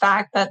for a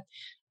fact that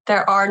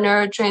there are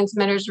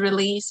neurotransmitters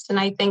released, and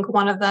I think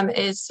one of them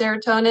is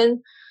serotonin.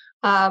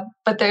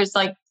 But there's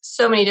like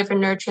so many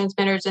different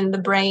neurotransmitters in the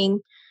brain.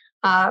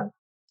 I'd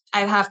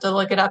have to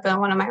look it up in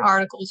one of my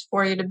articles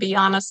for you, to be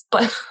honest,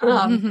 but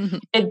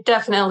it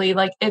definitely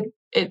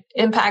it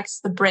impacts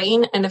the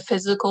brain in a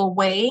physical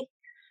way.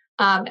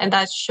 And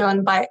that's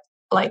shown by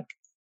like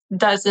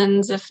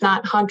dozens, if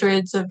not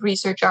hundreds of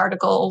research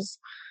articles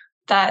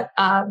that,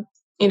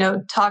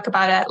 talk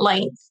about it at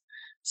length.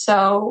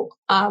 So,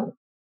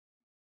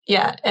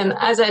 yeah. And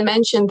as I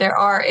mentioned, there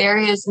are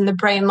areas in the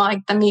brain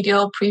like the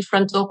medial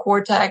prefrontal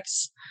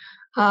cortex,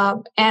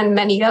 and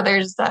many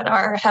others that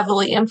are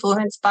heavily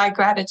influenced by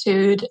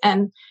gratitude.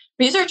 And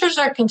researchers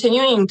are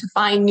continuing to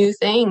find new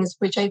things,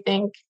 which I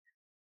think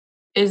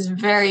is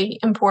very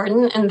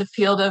important in the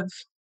field of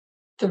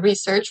the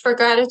research for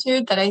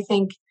gratitude, that I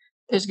think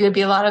there's going to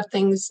be a lot of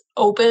things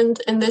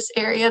opened in this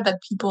area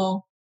that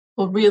people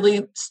will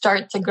really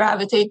start to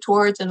gravitate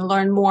towards and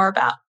learn more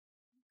about.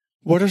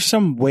 What are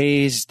some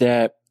ways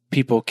that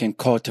people can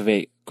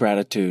cultivate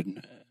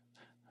gratitude?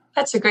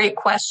 That's a great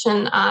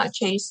question,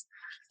 Chase.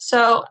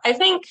 So I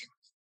think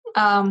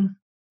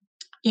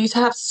you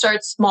have to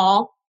start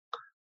small.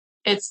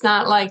 It's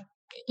not like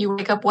you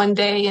wake up one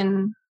day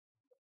and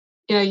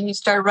you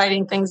start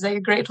writing things that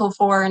you're grateful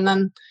for, and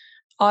then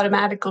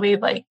automatically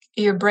like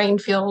your brain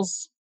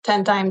feels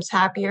 10 times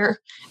happier.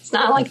 It's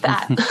not like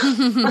that.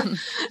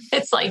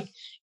 It's like,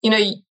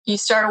 you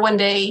start one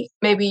day,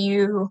 maybe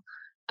you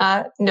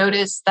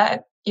notice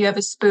that you have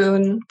a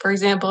spoon, for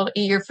example, to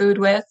eat your food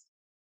with,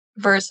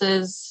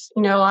 versus,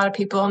 a lot of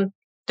people in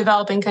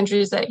developing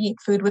countries that eat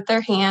food with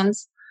their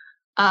hands,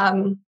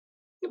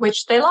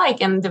 which they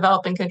like in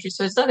developing countries.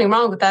 So there's nothing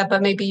wrong with that,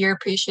 but maybe you're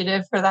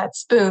appreciative for that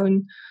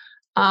spoon.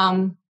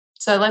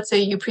 So let's say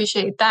you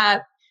appreciate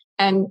that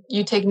and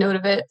you take note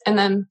of it. And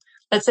then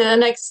let's say the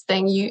next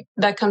thing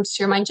that comes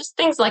to your mind, just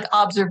things like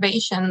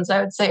observations,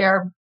 I would say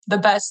are the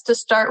best to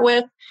start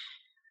with.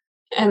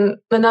 And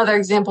another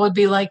example would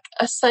be like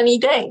a sunny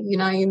day, you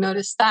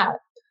notice that.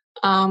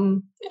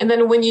 And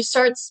then when you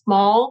start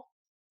small,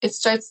 it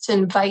starts to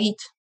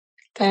invite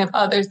kind of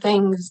other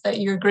things that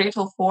you're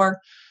grateful for.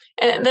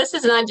 And this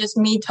is not just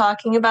me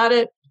talking about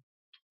it.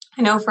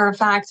 I know for a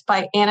fact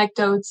by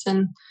anecdotes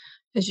and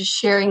just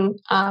sharing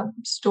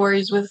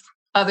stories with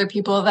other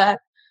people that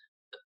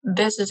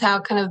this is how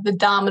kind of the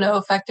domino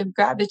effect of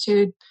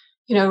gratitude,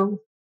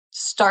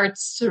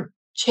 starts to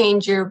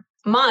change your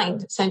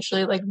mind,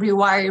 essentially, like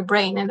rewire your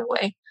brain in a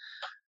way.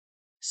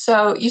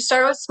 So you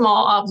start with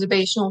small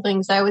observational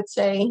things, I would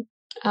say.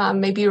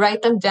 Maybe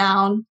write them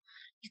down.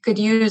 You could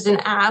use an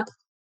app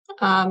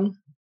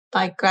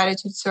like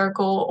Gratitude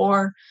Circle,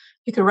 or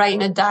you could write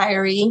in a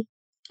diary,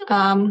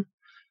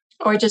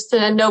 or just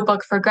in a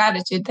notebook for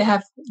gratitude. They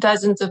have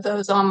dozens of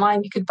those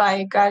online. You could buy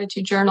a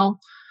gratitude journal.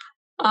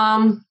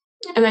 And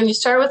then you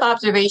start with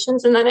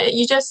observations, and then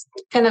you just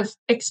kind of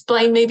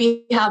explain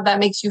maybe how that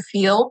makes you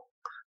feel.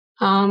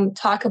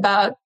 Talk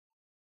about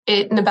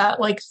it in about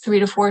like 3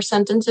 to 4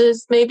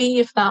 sentences, maybe,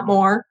 if not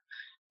more.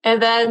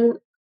 And then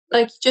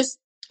just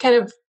kind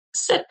of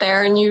sit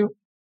there and you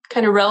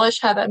kind of relish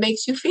how that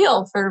makes you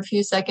feel for a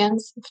few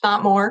seconds, if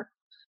not more.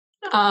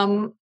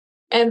 And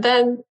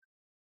then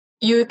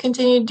you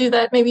continue to do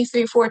that maybe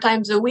 3-4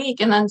 times a week,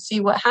 and then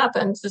see what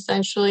happens,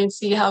 essentially, and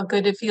see how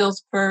good it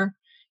feels for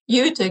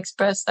you to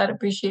express that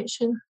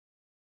appreciation.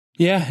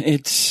 Yeah,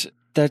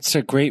 that's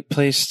a great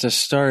place to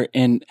start.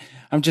 And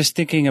I'm just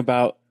thinking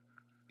about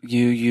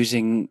you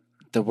using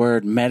the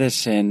word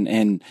medicine,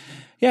 and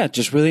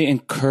just really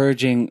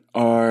encouraging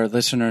our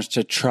listeners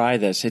to try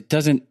this. It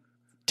doesn't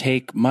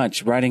take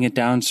much. Writing it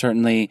down,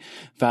 certainly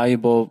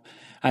valuable.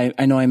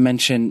 I know I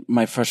mentioned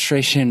my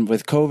frustration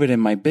with COVID in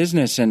my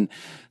business, and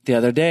the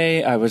other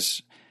day I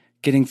was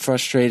getting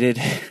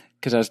frustrated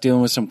because I was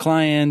dealing with some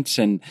clients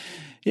and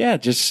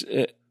just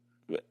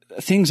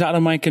things out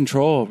of my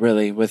control,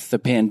 really, with the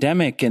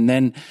pandemic. And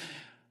then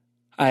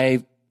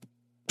I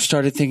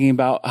started thinking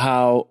about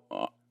how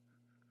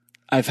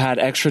I've had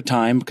extra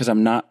time because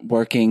I'm not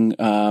working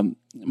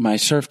my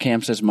surf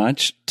camps as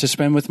much to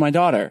spend with my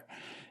daughter,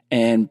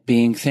 and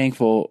being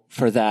thankful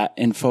for that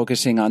and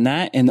focusing on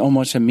that. And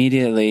almost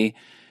immediately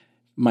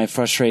my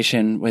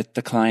frustration with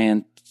the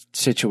client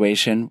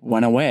situation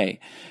went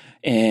away.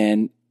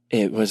 And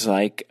it was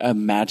like a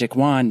magic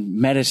wand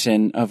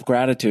medicine of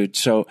gratitude.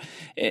 So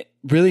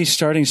really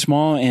starting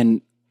small,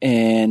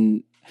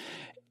 and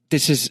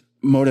this is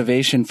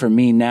motivation for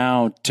me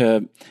now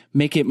to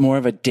make it more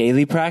of a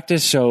daily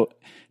practice. So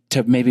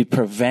to maybe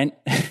prevent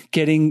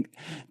getting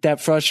that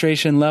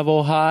frustration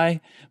level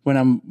high when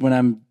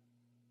I'm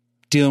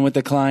dealing with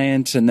the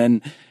clients, and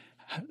then,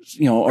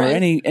 or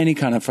any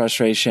kind of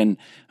frustration,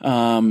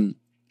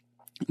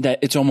 that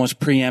it's almost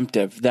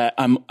preemptive, that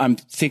I'm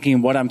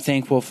thinking what I'm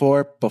thankful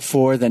for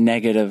before the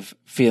negative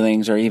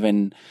feelings are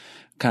even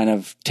kind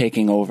of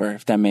taking over,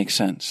 if that makes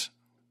sense.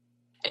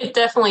 It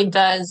definitely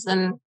does.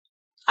 And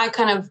I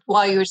kind of,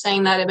 while you were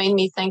saying that, it made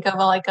me think of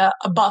like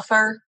a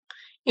buffer.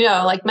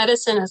 Like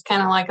medicine is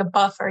kind of like a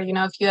buffer.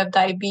 If you have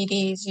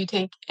diabetes, you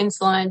take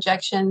insulin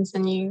injections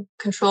and you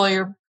control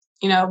your,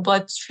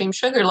 bloodstream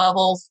sugar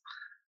levels.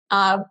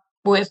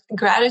 With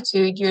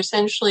gratitude, you're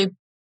essentially,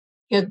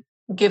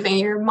 giving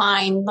your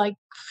mind like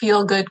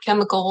feel good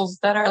chemicals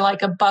that are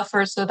like a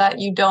buffer so that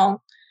you don't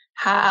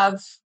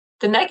have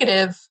the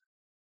negative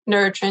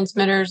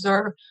neurotransmitters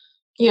or,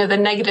 the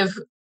negative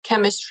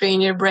chemistry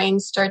in your brain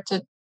start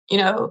to,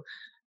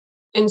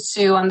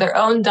 ensue on their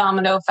own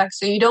domino effect.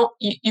 So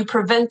you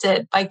prevent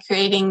it by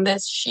creating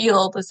this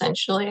shield,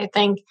 essentially, I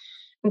think.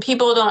 And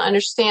people don't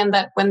understand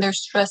that when they're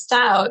stressed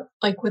out,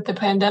 like with the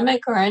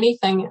pandemic or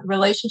anything,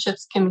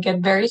 relationships can get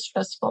very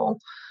stressful.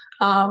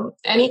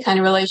 Any kind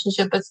of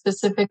relationship, but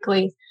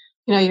specifically,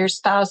 your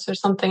spouse or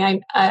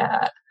something,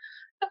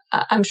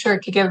 I'm sure it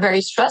could get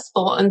very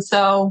stressful. And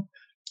so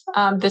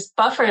this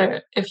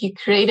buffer, if you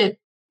create it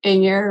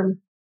in your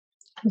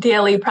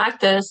daily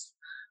practice,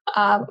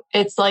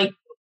 it's like,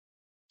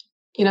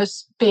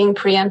 being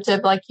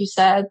preemptive, like you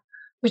said,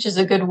 which is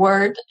a good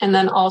word. And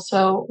then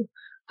also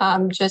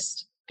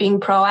just being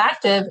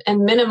proactive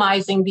and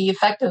minimizing the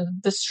effect of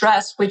the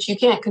stress, which you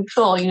can't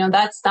control.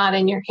 That's not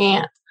in your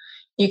hand.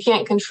 You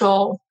can't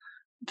control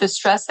the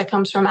stress that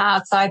comes from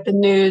outside, the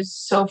news,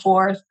 so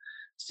forth.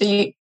 So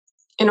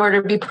in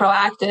order to be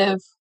proactive,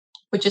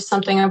 which is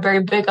something I'm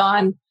very big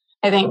on,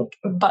 I think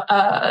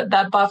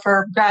that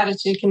buffer of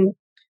gratitude can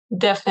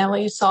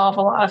definitely solve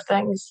a lot of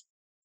things.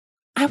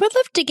 I would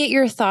love to get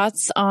your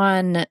thoughts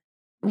on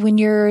when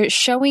you're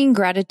showing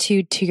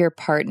gratitude to your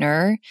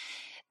partner,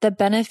 the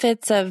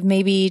benefits of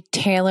maybe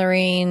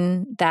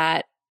tailoring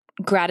that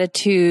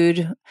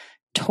gratitude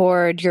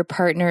toward your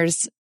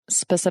partner's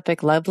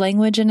specific love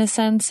language in a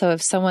sense. So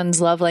if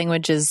someone's love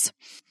language is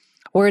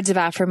words of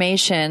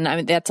affirmation, I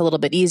mean, that's a little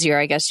bit easier.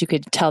 I guess you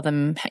could tell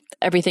them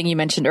everything you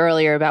mentioned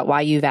earlier about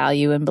why you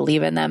value and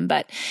believe in them.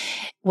 But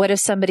what if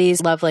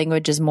somebody's love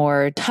language is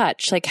more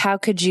touch? Like, how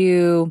could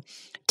you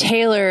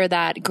tailor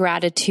that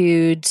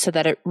gratitude so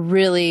that it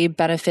really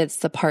benefits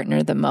the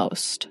partner the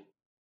most?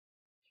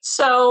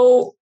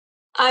 So,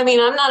 I mean,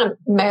 I'm not a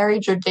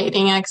marriage or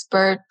dating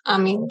expert. I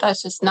mean,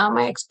 that's just not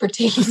my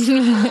expertise.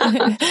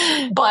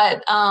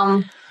 But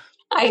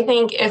I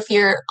think if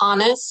you're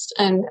honest,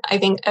 and I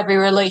think every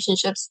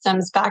relationship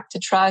stems back to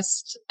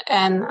trust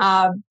and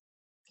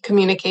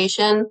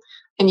communication.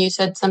 And you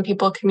said some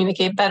people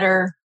communicate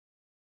better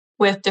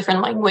with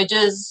different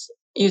languages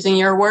using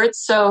your words.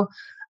 So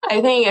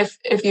I think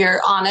if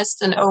you're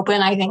honest and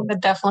open, I think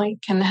that definitely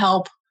can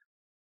help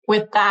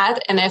with that.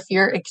 And if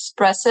you're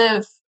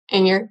expressive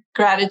in your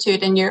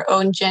gratitude in your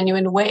own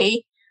genuine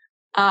way,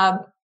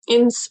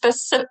 in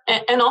specific,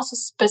 and also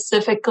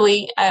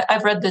specifically,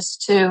 I've read this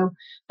too,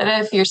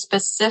 that if you're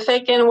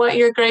specific in what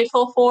you're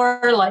grateful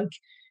for, like,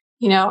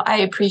 I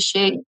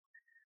appreciate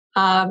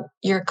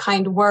your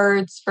kind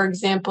words. For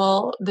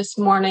example, this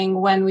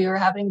morning when we were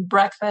having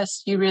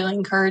breakfast, you really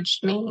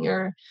encouraged me,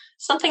 or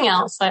something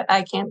else.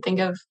 I can't think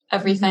of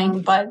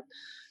everything, but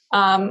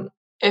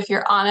if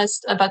you're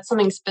honest about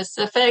something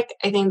specific,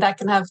 I think that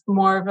can have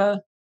more of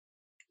a,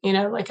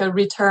 like a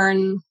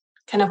return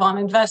kind of on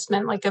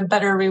investment, like a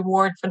better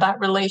reward for that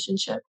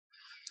relationship.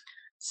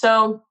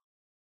 So,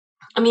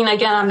 I mean,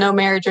 again, I'm no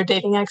marriage or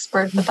dating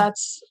expert, but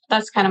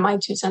that's kind of my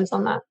 2 cents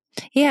on that.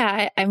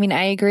 Yeah, I mean,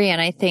 I agree.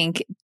 And I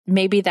think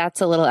maybe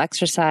that's a little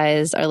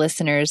exercise our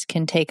listeners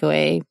can take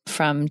away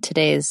from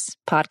today's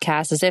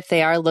podcast, is if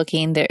they are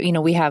looking there,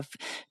 we have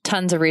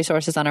tons of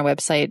resources on our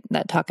website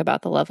that talk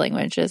about the love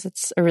languages.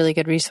 It's a really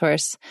good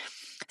resource.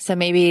 So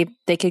maybe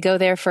they could go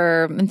there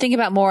and think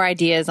about more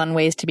ideas on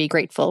ways to be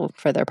grateful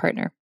for their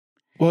partner.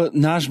 Well,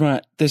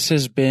 Najma, this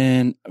has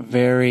been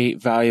very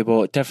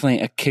valuable.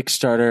 Definitely a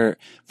Kickstarter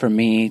for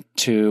me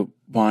to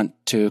want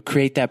to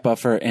create that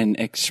buffer and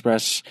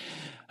express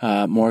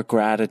more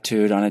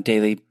gratitude on a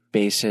daily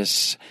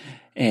basis.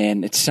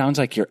 And it sounds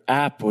like your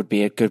app would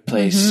be a good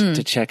place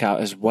to check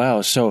out as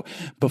well. So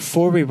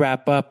before we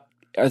wrap up,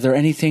 are there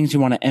any things you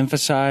want to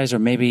emphasize, or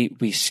maybe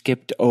we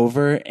skipped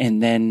over?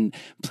 And then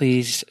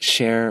please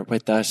share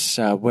with us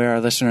where our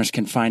listeners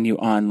can find you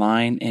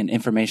online and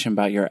information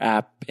about your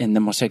app, and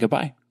then we'll say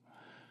goodbye.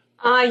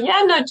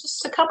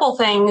 Just a couple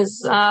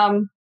things.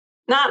 Not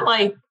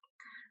like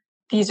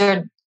these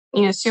are,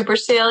 super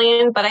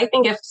salient, but I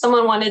think if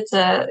someone wanted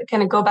to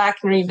kind of go back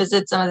and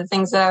revisit some of the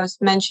things that I was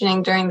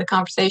mentioning during the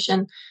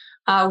conversation,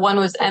 one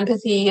was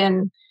empathy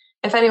and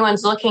if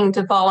anyone's looking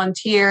to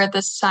volunteer at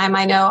this time,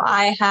 I know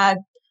I had,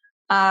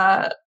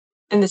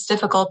 in this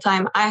difficult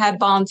time, I had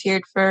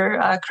volunteered for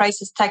a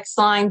crisis text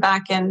line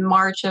back in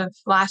March of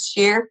last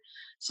year.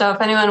 So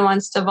if anyone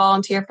wants to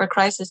volunteer for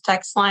crisis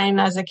text line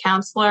as a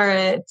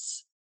counselor,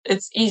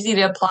 it's easy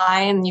to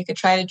apply, and you could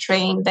try to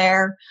train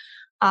there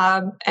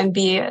and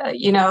be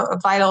a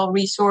vital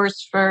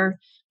resource for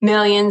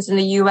millions in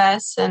the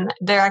U.S. and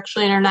they're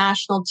actually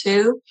international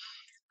too.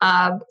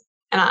 And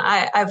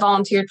I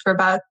volunteered for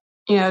about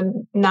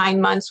 9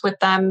 months with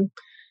them.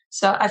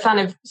 So I found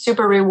it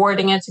super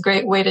rewarding. It's a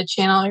great way to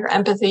channel your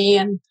empathy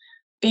and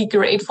be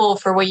grateful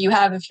for what you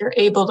have if you're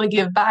able to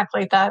give back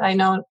like that. I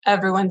know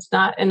everyone's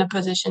not in a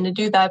position to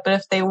do that, but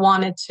if they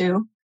wanted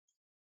to.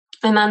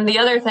 And then the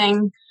other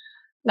thing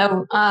that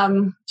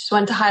just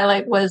wanted to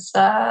highlight was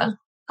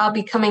I'll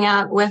be coming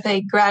out with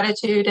a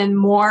Gratitude and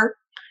More.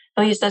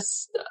 At least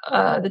that's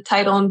the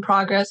title in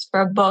progress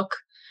for a book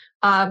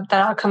that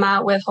I'll come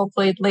out with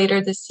hopefully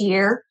later this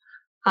year.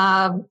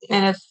 And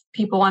if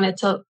people wanted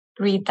to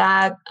read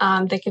that,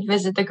 they could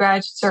visit the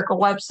Gratitude Circle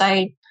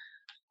website,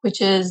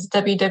 which is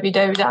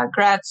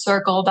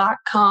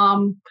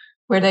www.gratcircle.com,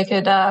 where they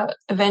could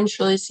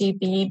eventually see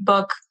the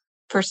book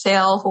for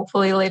sale,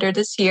 hopefully later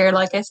this year,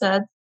 like I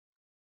said.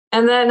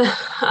 And then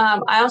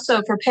I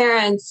also, for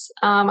parents,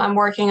 I'm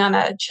working on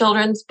a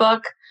children's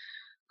book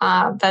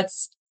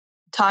that's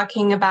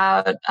talking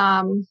about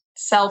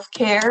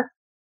self-care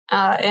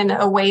in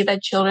a way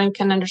that children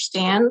can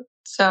understand.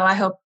 So I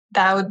hope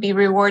that would be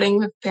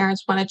rewarding if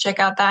parents want to check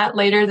out that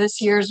later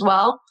this year as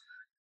well.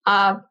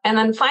 And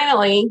then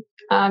finally,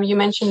 you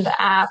mentioned the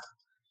app.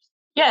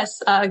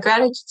 Yes,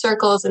 Gratitude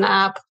Circle is an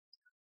app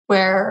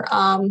where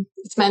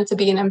it's meant to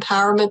be an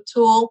empowerment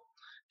tool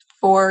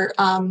for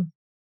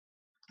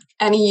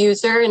any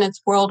user, and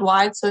it's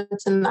worldwide. So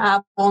it's in the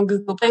Apple and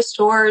Google Play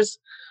stores.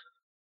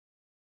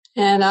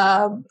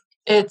 And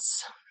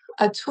it's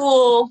a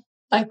tool,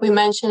 like we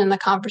mentioned in the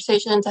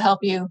conversation, to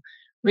help you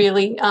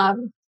really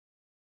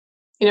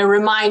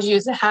remind you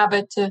as a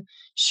habit to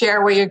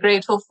share what you're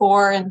grateful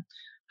for. And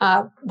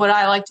what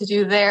I like to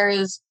do there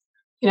is,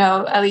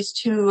 at least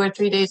 2 or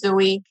 3 days a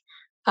week,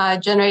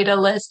 generate a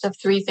list of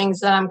 3 things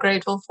that I'm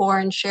grateful for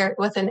and share it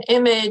with an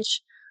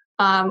image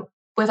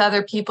with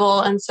other people.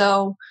 And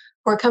so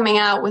we're coming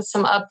out with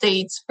some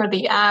updates for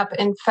the app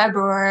in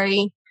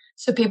February,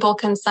 so people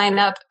can sign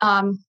up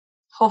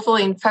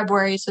hopefully in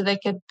February so they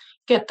could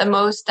get the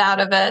most out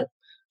of it.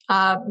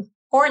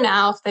 Or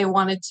now if they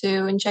wanted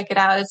to and check it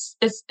out.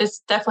 It's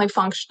definitely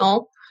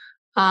functional.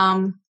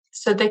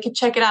 So they could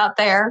check it out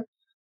there.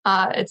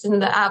 It's in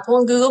the Apple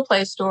and Google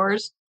Play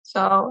stores.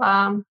 So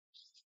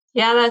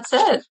that's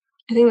it.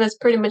 I think that's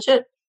pretty much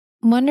it.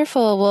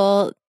 Wonderful.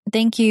 Well,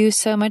 thank you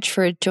so much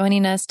for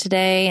joining us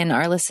today. And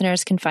our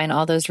listeners can find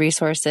all those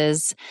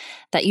resources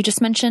that you just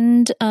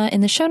mentioned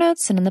in the show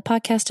notes and in the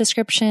podcast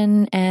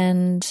description.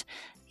 And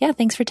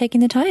thanks for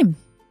taking the time.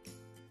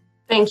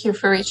 Thank you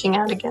for reaching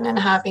out again and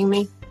having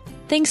me.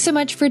 Thanks so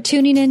much for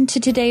tuning in to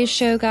today's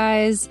show,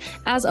 guys.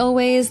 As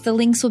always, the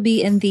links will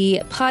be in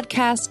the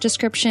podcast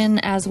description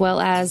as well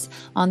as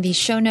on the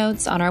show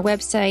notes on our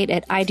website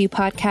at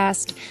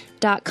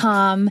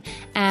idopodcast.com.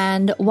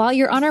 And while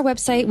you're on our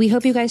website, we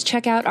hope you guys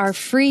check out our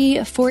free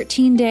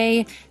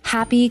 14-day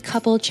Happy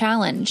Couple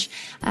Challenge.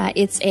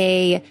 It's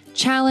a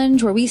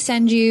challenge where we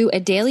send you a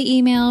daily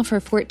email for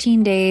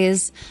 14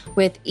 days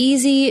with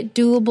easy,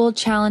 doable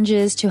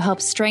challenges to help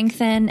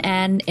strengthen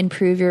and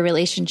improve your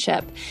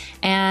relationship.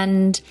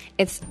 And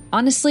it's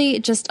honestly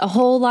just a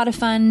whole lot of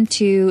fun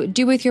to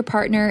do with your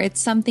partner. It's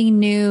something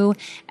new,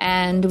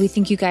 and we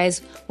think you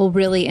guys will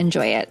really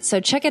enjoy it. So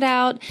check it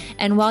out.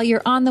 And while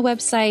you're on the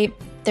website,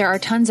 there are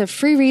tons of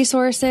free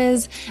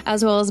resources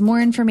as well as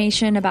more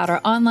information about our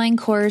online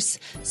course,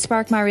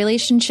 Spark My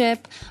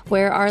Relationship,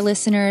 where our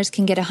listeners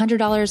can get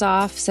 $100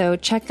 off. So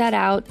check that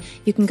out.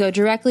 You can go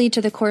directly to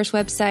the course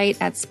website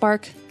at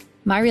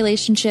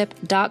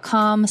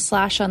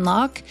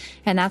sparkmyrelationship.com/unlock.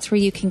 And that's where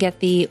you can get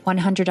the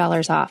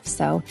 $100 off.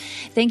 So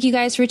thank you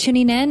guys for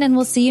tuning in, and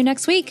we'll see you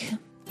next week.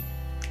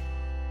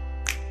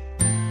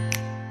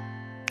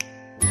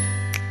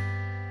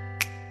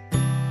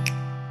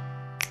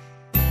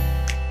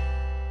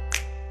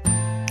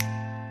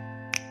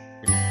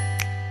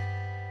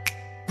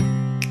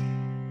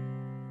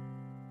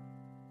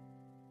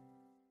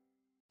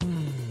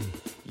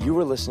 You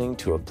were listening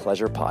to a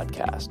Pleasure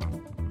Podcast.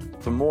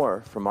 For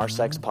more from our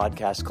Sex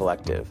Podcast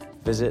Collective,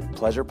 visit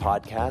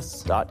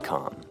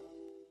pleasurepodcasts.com.